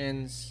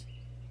actions.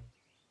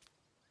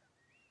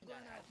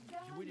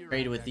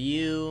 Trade with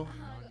you.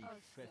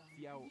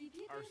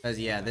 Because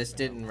yeah, this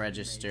didn't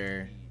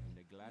register.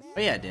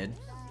 Oh yeah, it did.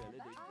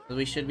 So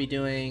we should be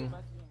doing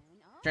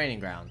training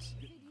grounds.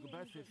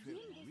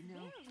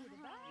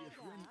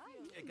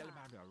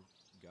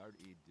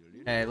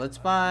 Okay, let's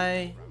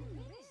buy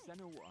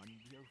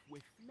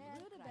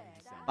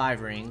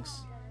 5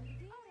 rings.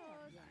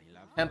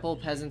 Temple,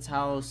 peasant's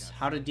house,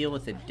 how to deal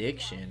with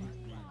addiction.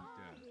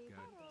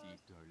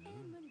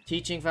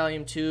 Teaching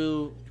volume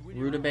 2,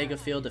 Rutabaga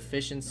field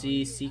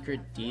efficiency,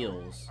 secret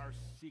deals.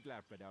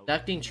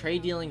 Conducting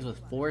trade dealings with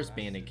forest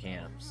bandit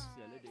camps.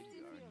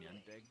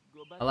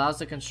 Allows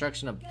the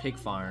construction of pig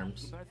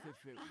farms.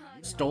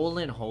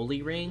 Stolen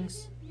holy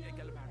rings.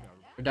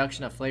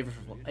 Production of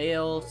flavorful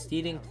ale.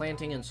 Seeding,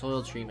 planting, and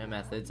soil treatment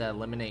methods that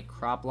eliminate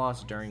crop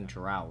loss during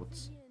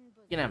droughts.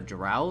 You can have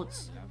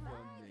droughts?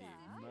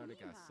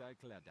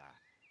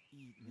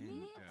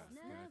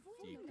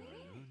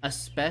 A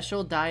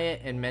special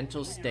diet and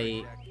mental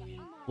state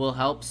will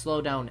help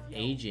slow down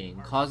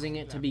aging, causing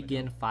it to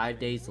begin 5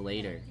 days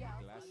later.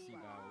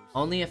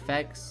 Only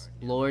affects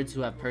lords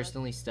who have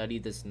personally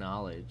studied this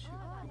knowledge.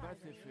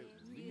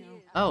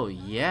 Oh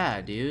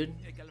yeah, dude.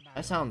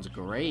 That sounds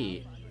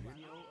great.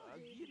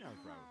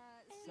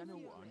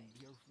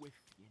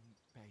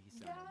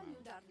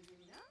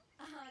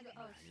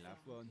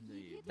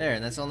 There,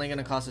 and that's only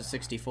gonna cost us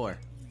 64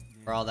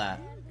 for all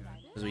that.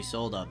 Because we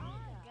sold a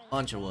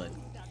bunch of wood.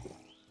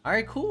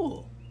 Alright,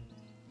 cool.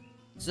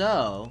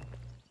 So,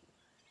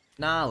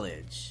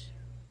 knowledge.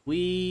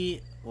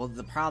 Well,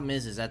 the problem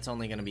is that's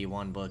only gonna be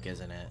 1 book,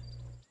 isn't it?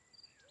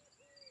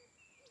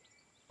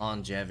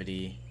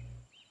 Longevity.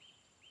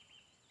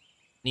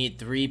 Need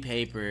 3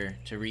 paper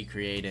to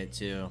recreate it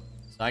too.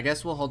 So I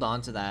guess we'll hold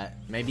on to that.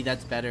 Maybe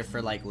that's better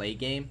for like late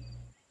game.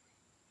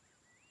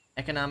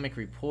 Economic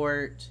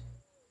report.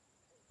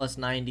 Plus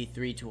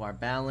 93 to our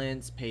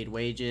balance. Paid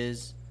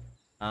wages.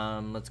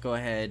 Let's go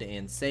ahead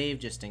and save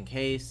just in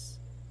case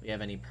we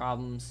have any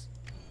problems.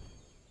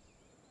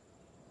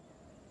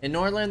 In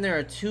Norland, there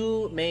are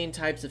 2 main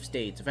types of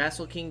states,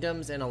 vassal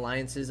kingdoms and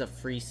alliances of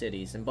free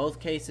cities. In both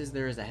cases,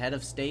 there is a head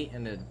of state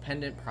and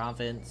independent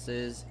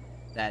provinces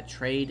that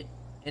trade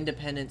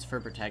independence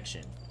for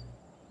protection.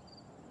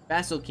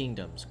 Vassal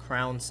kingdoms,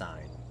 crown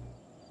sign.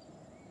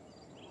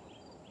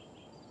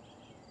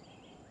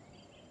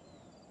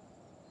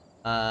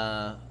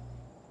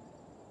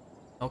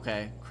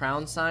 Okay,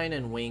 crown sign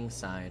and wing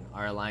sign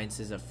are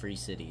alliances of free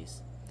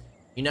cities.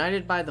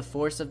 United by the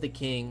force of the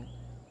king,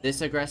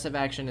 this aggressive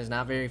action is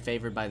not very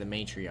favored by the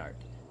matriarch.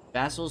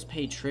 Vassals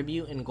pay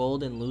tribute in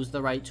gold and lose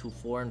the right to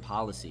foreign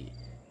policy.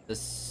 The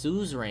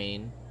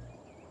suzerain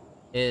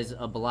is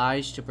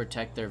obliged to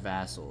protect their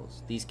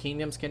vassals. These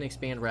kingdoms can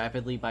expand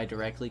rapidly by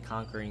directly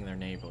conquering their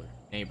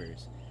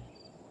neighbors.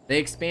 They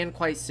expand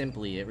quite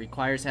simply. It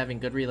requires having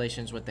good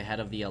relations with the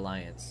head of the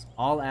alliance.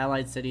 All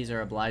allied cities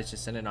are obliged to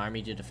send an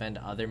army to defend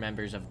other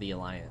members of the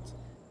alliance.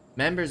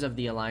 Members of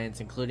the alliance,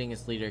 including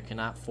its leader,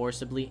 cannot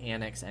forcibly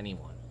annex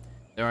anyone.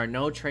 There are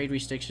no trade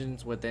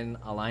restrictions within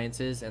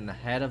alliances, and the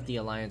head of the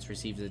alliance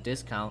receives a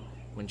discount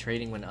when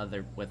trading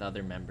with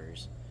other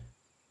members.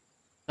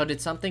 So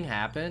did something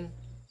happen?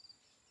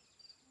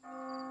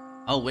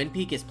 Oh, Wind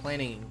Peak is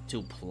planning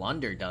to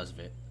plunder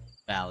Dusvit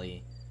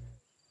Valley.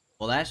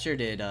 Well, that sure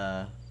did,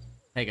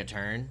 take a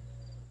turn.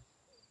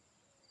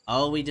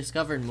 Oh, we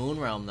discovered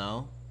Moonrealm,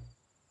 though.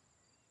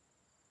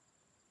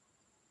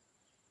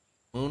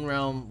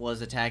 Moonrealm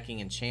was attacking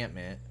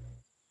enchantment.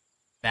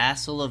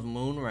 Vassal of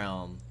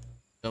Moonrealm.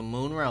 So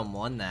Moonrealm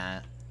won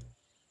that.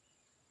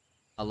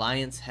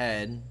 Alliance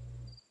head.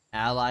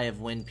 Ally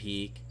of Wind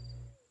Peak.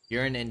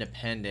 You're an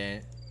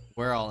independent.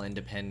 We're all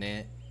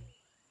independent.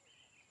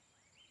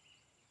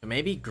 So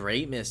maybe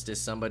Great Mist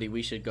is somebody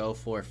we should go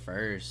for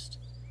first.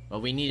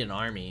 But we need an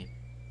army.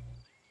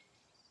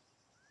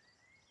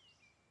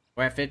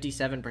 We're at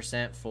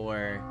 57%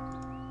 for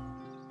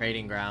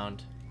trading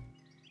ground.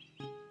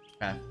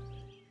 Okay.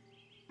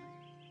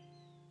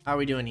 How are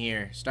we doing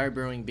here? Start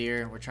brewing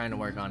beer. We're trying to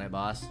work on it,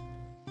 boss.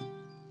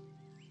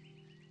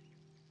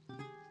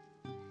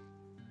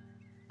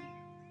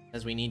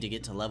 Because we need to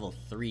get to level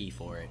 3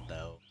 for it,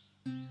 though.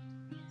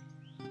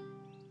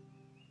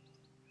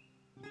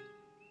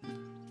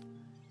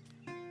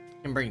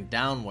 Can bring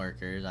down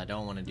workers. I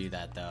don't want to do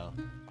that, though.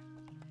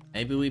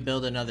 Maybe we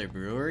build another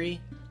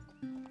brewery?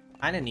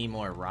 Kinda need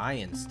more rye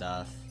and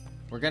stuff.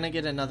 We're gonna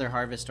get another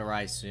harvest of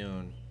rye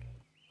soon.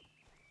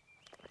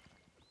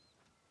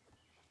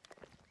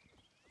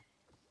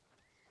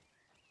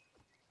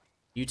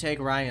 You take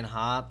rye and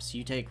hops,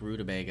 you take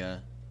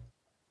rutabaga.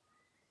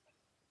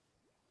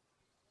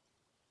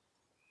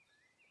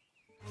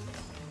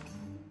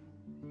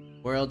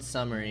 World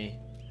summary.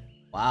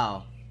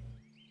 Wow.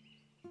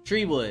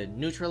 Treewood,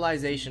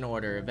 neutralization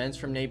order, events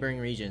from neighboring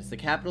regions. The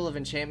capital of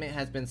Enchantment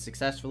has been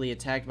successfully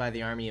attacked by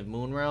the army of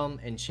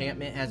Moonrealm.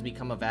 Enchantment has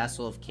become a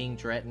vassal of King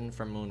Dretton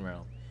from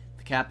Moonrealm.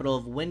 The capital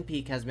of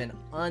Windpeak has been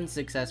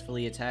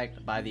unsuccessfully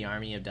attacked by the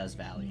army of Dust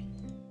Valley.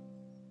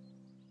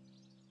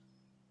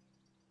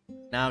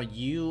 Now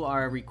you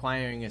are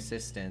requiring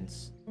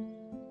assistance.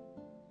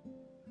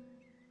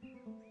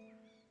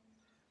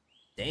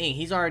 Dang,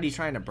 he's already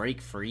trying to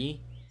break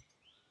free.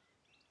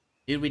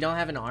 Dude, we don't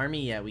have an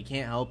army yet. We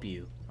can't help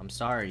you. I'm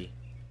sorry.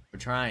 We're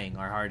trying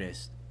our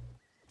hardest.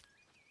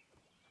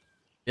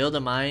 Build a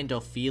mine,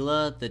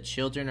 Dophila. The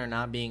children are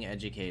not being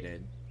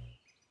educated.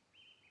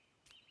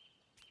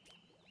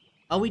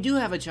 Oh, we do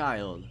have a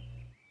child.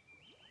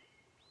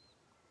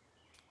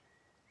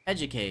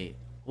 Educate.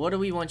 What do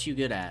we want you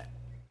good at?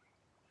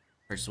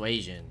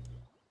 Persuasion.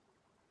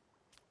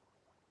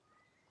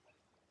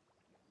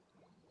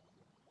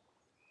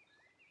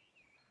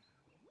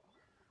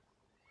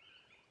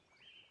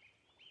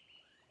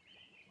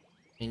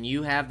 And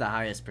you have the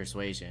highest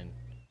persuasion.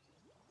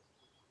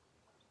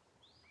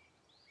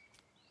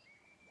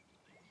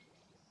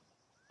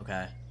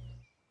 Okay.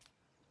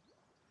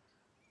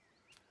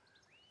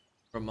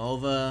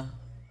 Promova.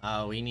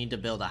 Oh, we need to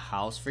build a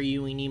house for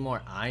you. We need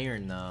more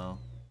iron, though.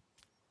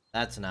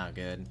 That's not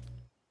good.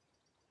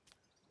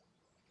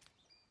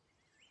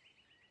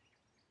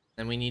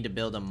 Then we need to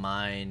build a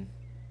mine.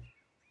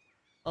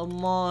 A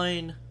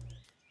mine.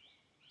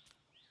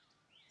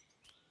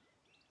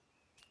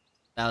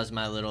 That was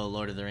my little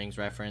Lord of the Rings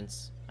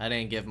reference. I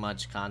didn't give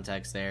much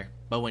context there.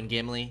 But when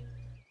Gimli,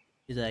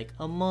 he's like,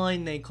 a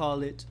mine they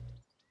call it.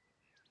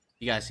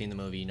 You guys seen the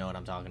movie, you know what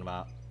I'm talking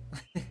about.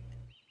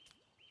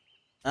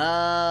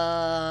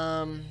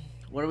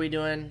 What are we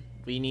doing?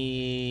 We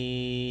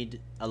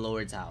need a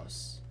Lord's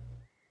house.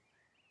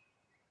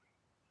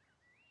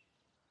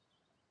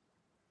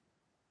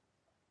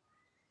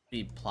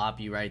 We plop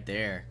you right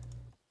there.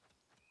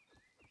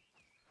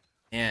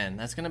 Man,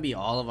 that's gonna be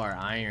all of our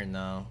iron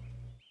though.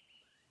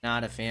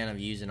 Not a fan of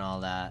using all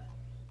that.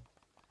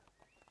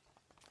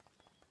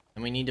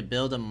 And we need to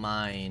build a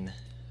mine.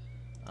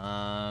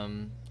 I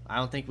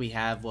don't think we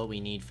have what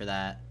we need for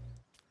that.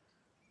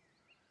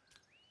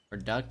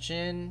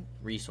 Production,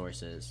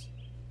 resources.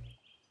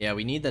 Yeah,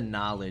 we need the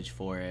knowledge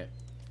for it.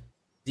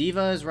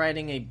 Ziva is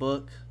writing a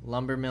book,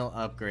 lumber mill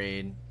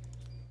upgrade.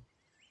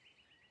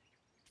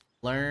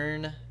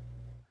 Learn.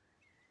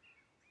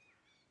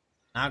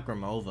 Not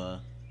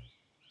Gramova.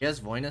 He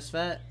has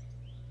Voinusvet?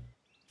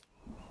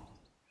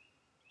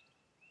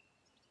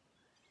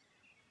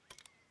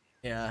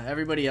 Yeah,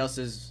 everybody else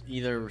is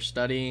either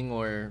studying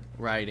or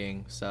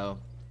writing, so.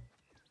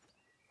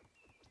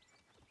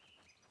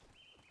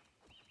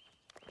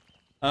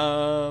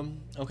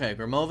 Okay,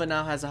 Gramova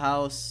now has a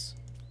house.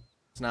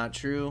 It's not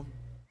true.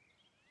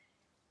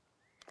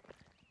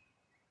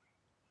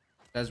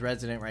 Says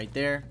resident right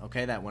there.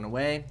 Okay, that went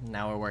away.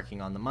 Now we're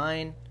working on the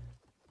mine.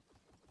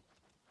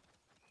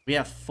 We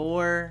have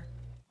 4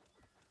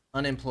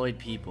 unemployed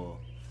people.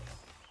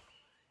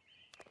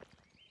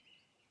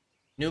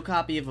 New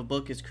copy of a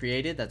book is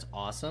created. That's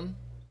awesome.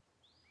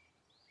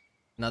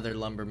 Another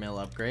lumber mill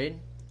upgrade.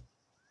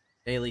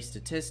 Daily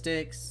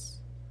statistics.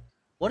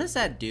 What does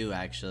that do,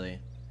 actually?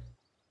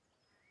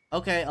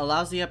 Okay,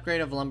 allows the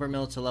upgrade of lumber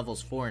mill to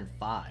levels 4 and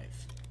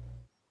 5.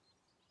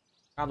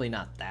 Probably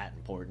not that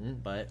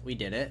important, but we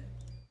did it.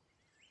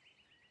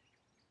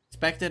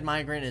 Expected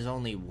migrant is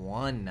only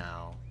 1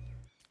 now.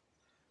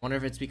 Wonder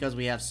if it's because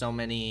we have so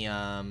many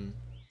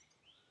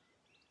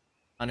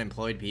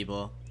unemployed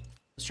people.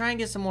 Let's try and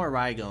get some more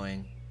rye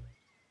going.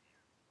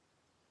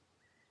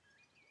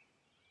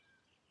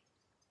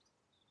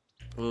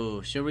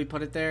 Ooh, should we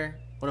put it there?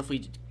 What if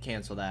we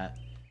cancel that?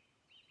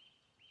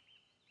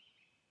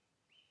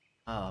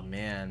 Oh,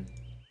 man.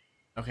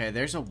 Okay,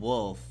 there's a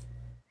wolf.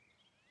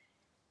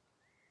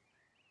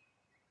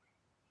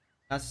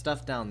 Got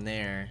stuff down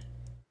there.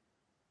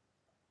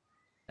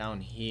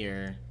 Down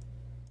here.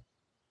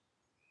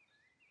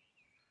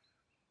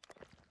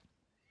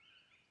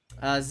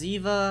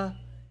 Ziva,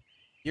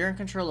 you're in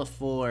control of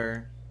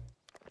 4.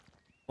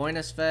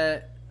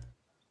 Voinusvet.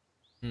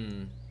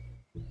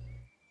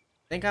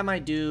 Think I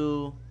might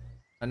do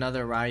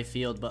Another rye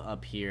field, but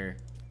up here.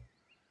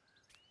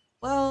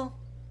 Well,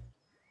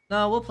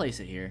 no, we'll place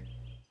it here.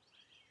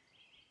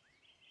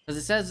 Because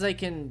it says they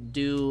can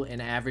do an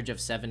average of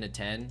 7 to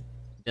 10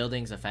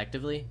 buildings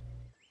effectively.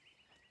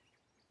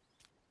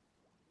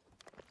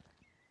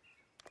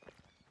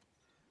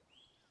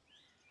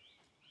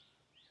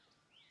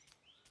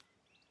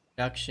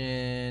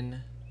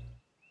 Production.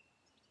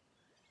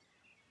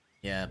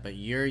 Yeah, but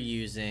you're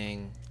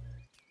using...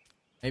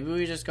 Maybe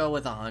we just go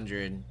with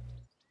 100.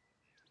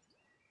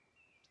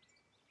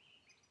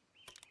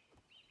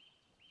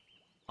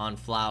 On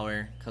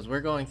flour, because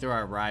we're going through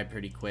our rye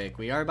pretty quick.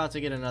 We are about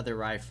to get another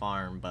rye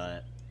farm,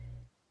 but...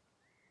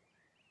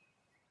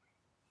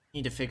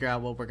 Need to figure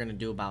out what we're going to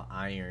do about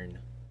iron.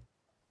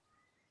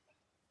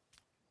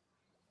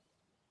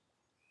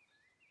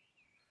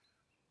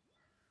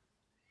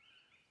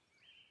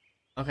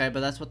 Okay, but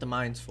that's what the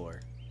mine's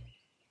for.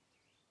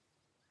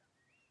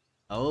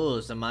 Oh,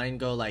 does the mine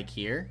go like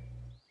here?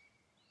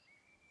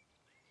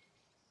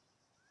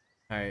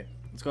 Alright,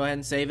 let's go ahead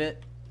and save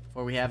it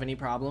before we have any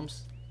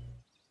problems.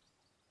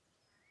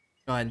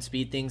 Go ahead and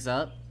speed things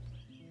up.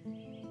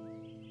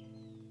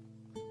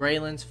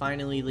 Braylon's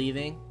finally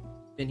leaving.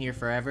 Been here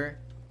forever.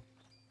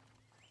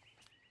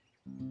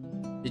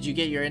 Did you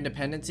get your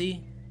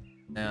independency?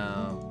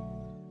 No.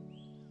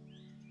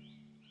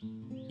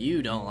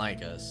 You don't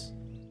like us.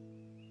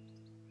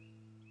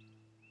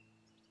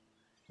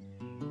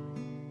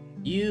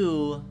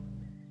 You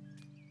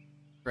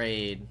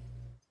trade.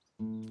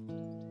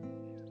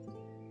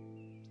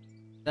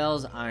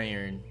 Sells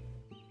iron.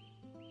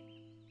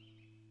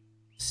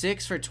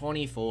 6 for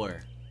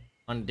 24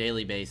 on a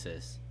daily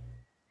basis.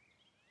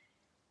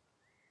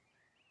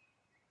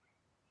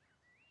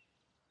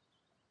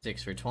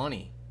 Six for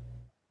 20.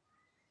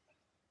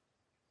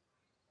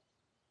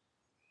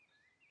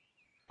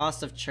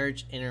 Cost of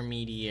church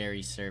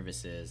intermediary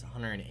services,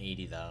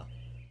 180 though.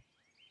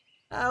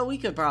 We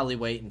could probably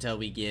wait until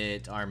we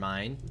get our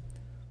mine.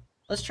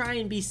 Let's try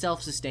and be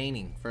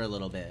self-sustaining for a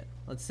little bit.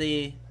 Let's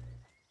see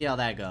how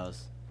that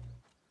goes.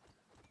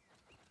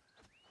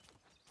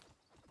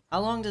 How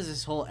long does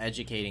this whole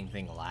educating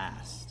thing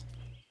last?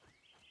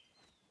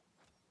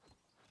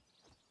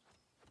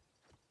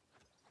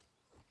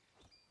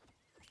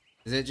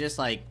 Is it just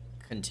like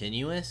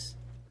continuous?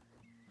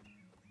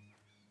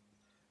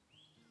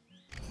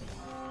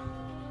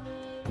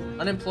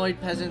 Unemployed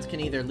peasants can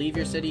either leave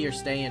your city or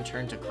stay and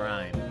turn to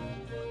crime.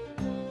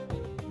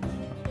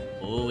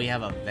 Oh, we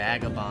have a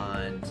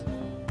vagabond.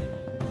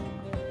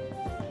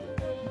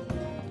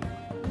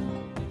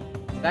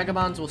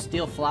 Vagabonds will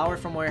steal flour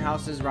from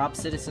warehouses, rob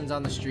citizens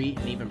on the street,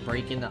 and even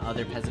break into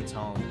other peasants'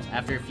 homes.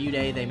 After a few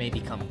days, they may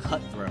become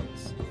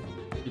cutthroats.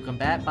 To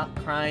combat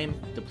crime,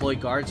 deploy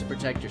guards to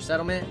protect your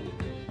settlement,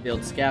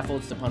 build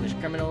scaffolds to punish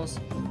criminals,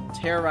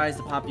 terrorize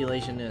the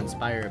population to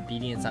inspire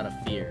obedience out of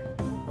fear,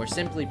 or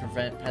simply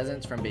prevent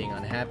peasants from being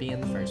unhappy in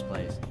the first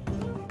place.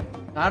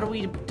 How do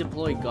we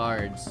deploy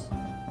guards?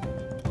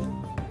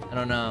 I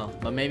don't know,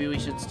 but maybe we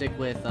should stick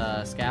with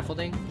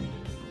scaffolding?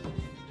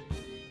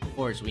 Of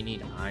course, we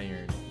need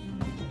iron.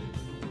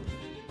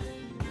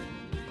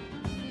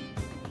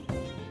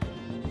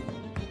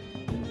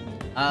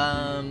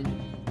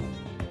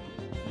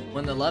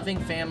 When the loving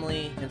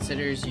family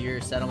considers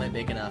your settlement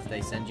big enough,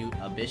 they send you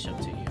a bishop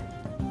to you.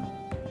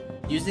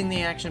 Using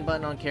the action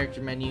button on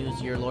character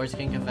menus, your lords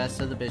can confess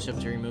to the bishop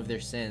to remove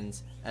their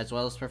sins, as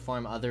well as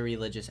perform other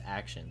religious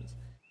actions.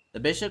 The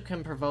bishop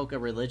can provoke a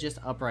religious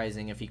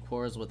uprising if he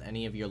quarrels with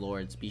any of your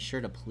lords. Be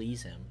sure to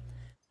please him.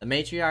 The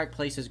matriarch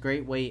places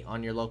great weight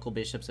on your local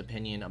bishop's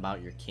opinion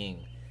about your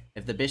king.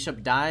 If the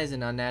bishop dies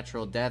an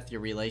unnatural death,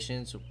 your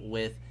relations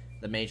with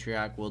the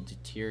matriarch will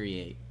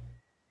deteriorate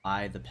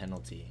by the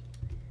penalty.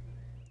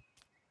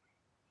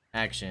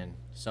 Action.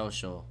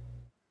 Social.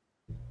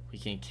 We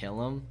can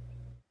kill him.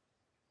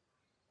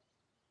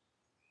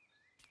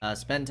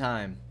 Spend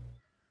time.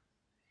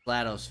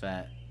 GLaDOS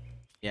fat.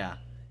 Yeah.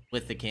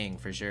 With the king,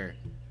 for sure.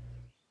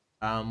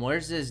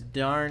 Where's this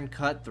darn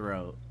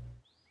cutthroat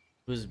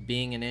who's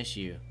being an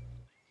issue?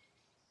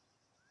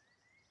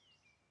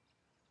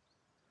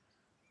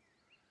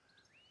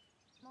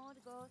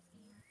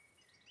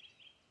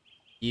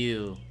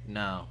 You.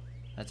 No.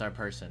 That's our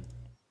person.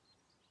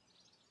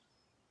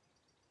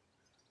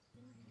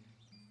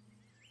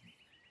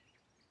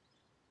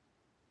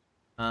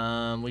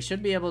 We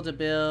should be able to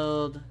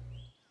build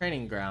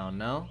training ground,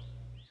 no?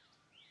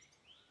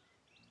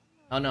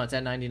 Oh no, it's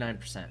at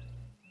 99%.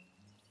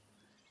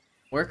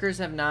 Workers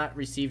have not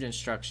received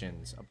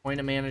instructions. Appoint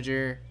a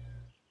manager.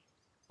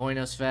 Appoint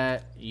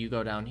vet. You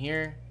go down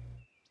here.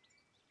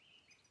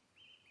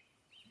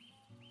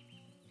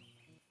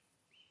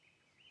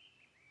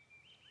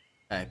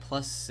 Okay,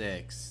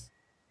 +6.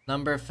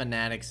 Number of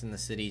fanatics in the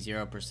city,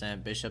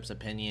 0%. Bishop's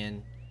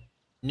opinion.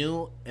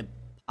 New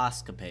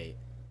episcopate.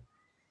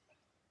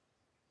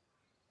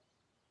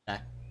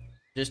 Okay.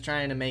 Just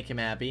trying to make him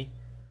happy.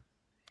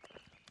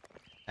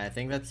 I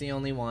think that's the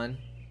only one.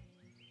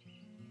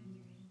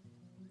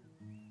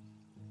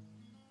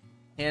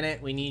 Can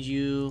it? We need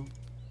you.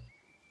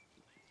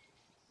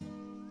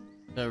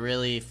 to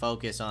really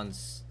focus on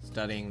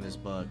studying this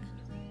book.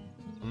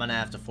 I'm gonna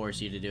have to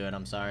force you to do it,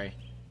 I'm sorry.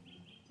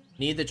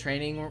 Need the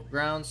training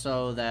ground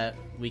so that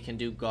we can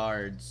do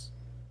guards.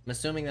 I'm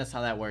assuming that's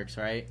how that works,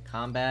 right?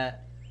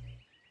 Combat.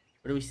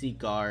 Where do we see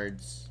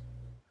guards?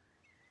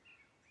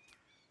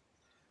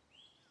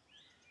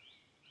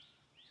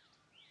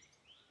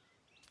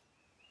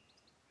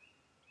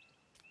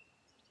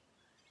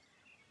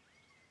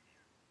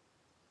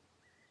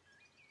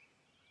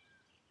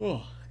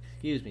 Oh,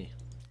 excuse me.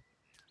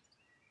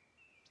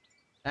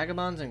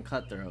 Vagabonds and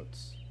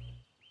cutthroats.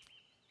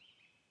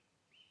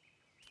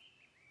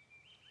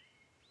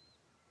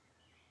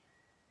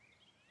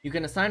 You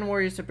can assign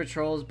warriors to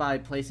patrols by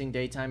placing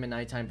daytime and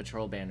nighttime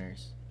patrol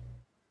banners.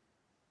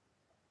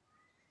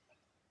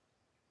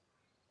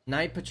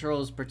 Night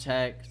patrols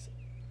protect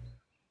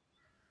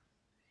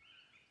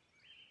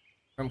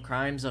from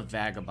crimes of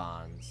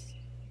vagabonds.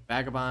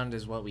 Vagabond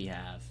is what we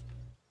have.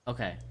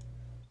 Okay.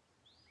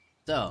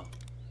 So,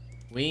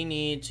 we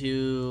need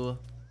to...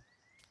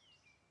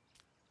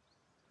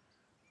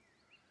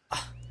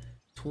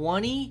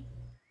 20?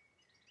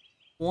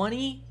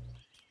 20?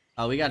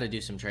 Oh, we gotta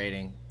do some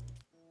trading.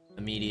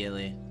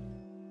 Immediately.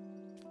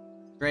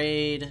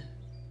 Trade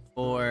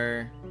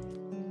for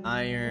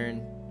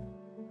iron.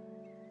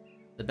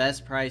 The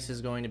best price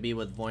is going to be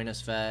with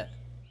Voinusfet.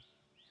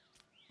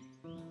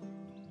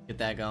 Get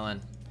that going.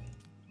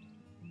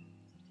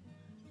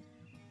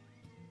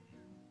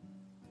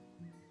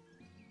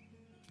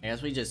 I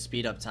guess we just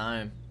speed up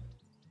time.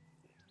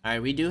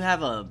 Alright, we do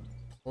have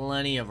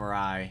plenty of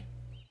rye.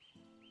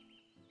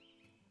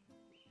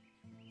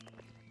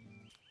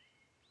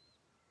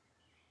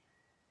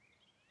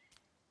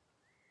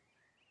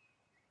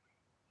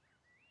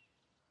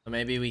 So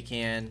maybe we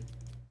can...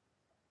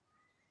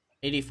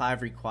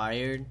 85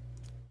 required.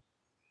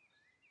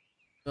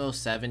 Go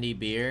 70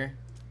 beer.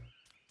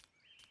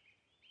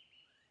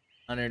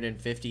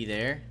 150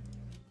 there.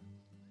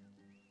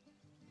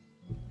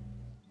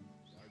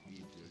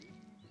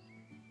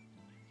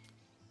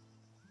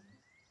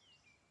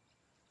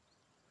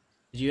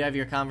 Did you have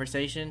your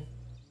conversation?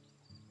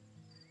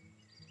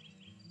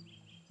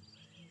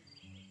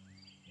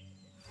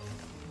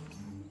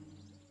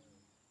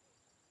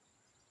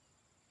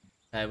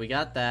 Okay, we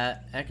got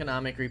that.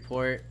 Economic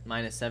report,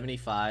 minus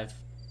 75.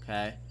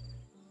 Okay.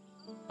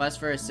 Quest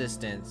for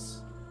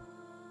assistance.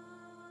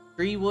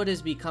 Treewood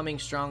is becoming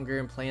stronger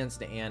and plans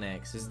to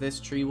annex. Is this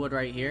Treewood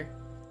right here?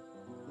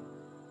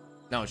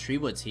 No,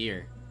 Treewood's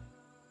here.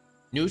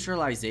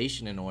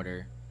 Neutralization in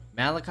order.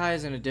 Malachi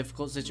is in a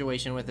difficult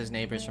situation with his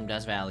neighbors from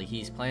Death Valley.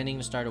 He's planning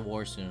to start a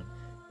war soon.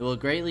 It will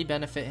greatly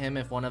benefit him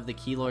if one of the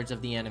key lords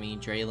of the enemy,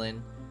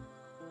 Draylen,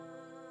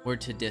 were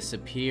to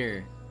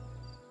disappear.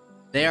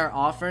 They are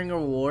offering a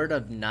reward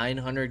of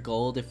 900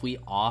 gold if we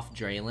off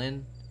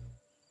Draylen.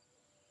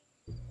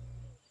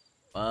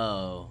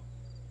 Whoa.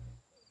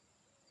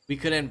 We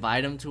could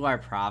invite him to our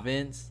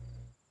province.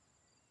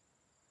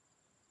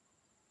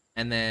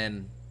 And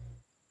then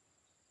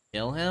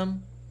kill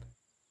him?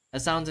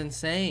 That sounds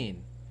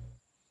insane.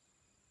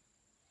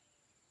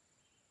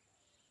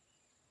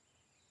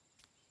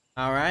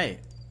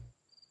 Alright.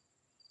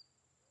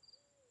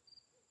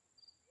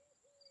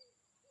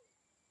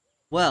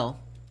 Well,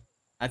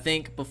 I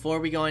think before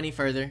we go any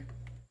further,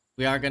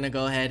 we are going to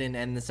go ahead and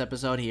end this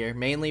episode here.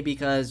 Mainly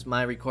because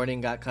my recording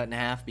got cut in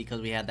half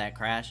because we had that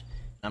crash.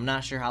 I'm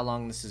not sure how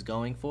long this is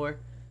going for.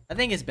 I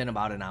think it's been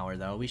about an hour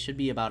though. We should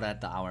be about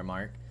at the hour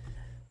mark.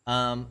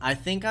 I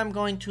think I'm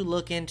going to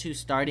look into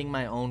starting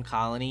my own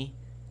colony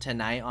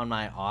tonight on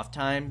my off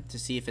time to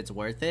see if it's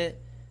worth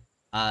it.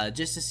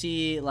 Just to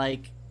see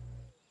like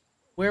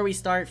where we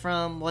start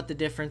from, what the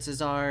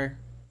differences are,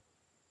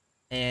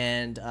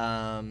 and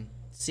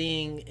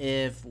seeing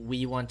if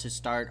we want to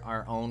start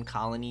our own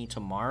colony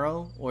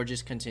tomorrow or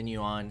just continue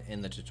on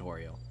in the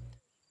tutorial.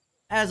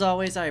 As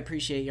always, I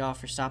appreciate y'all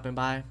for stopping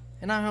by,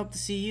 and I hope to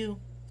see you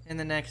in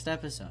the next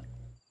episode.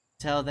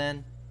 Till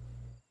then,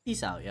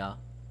 peace out, y'all.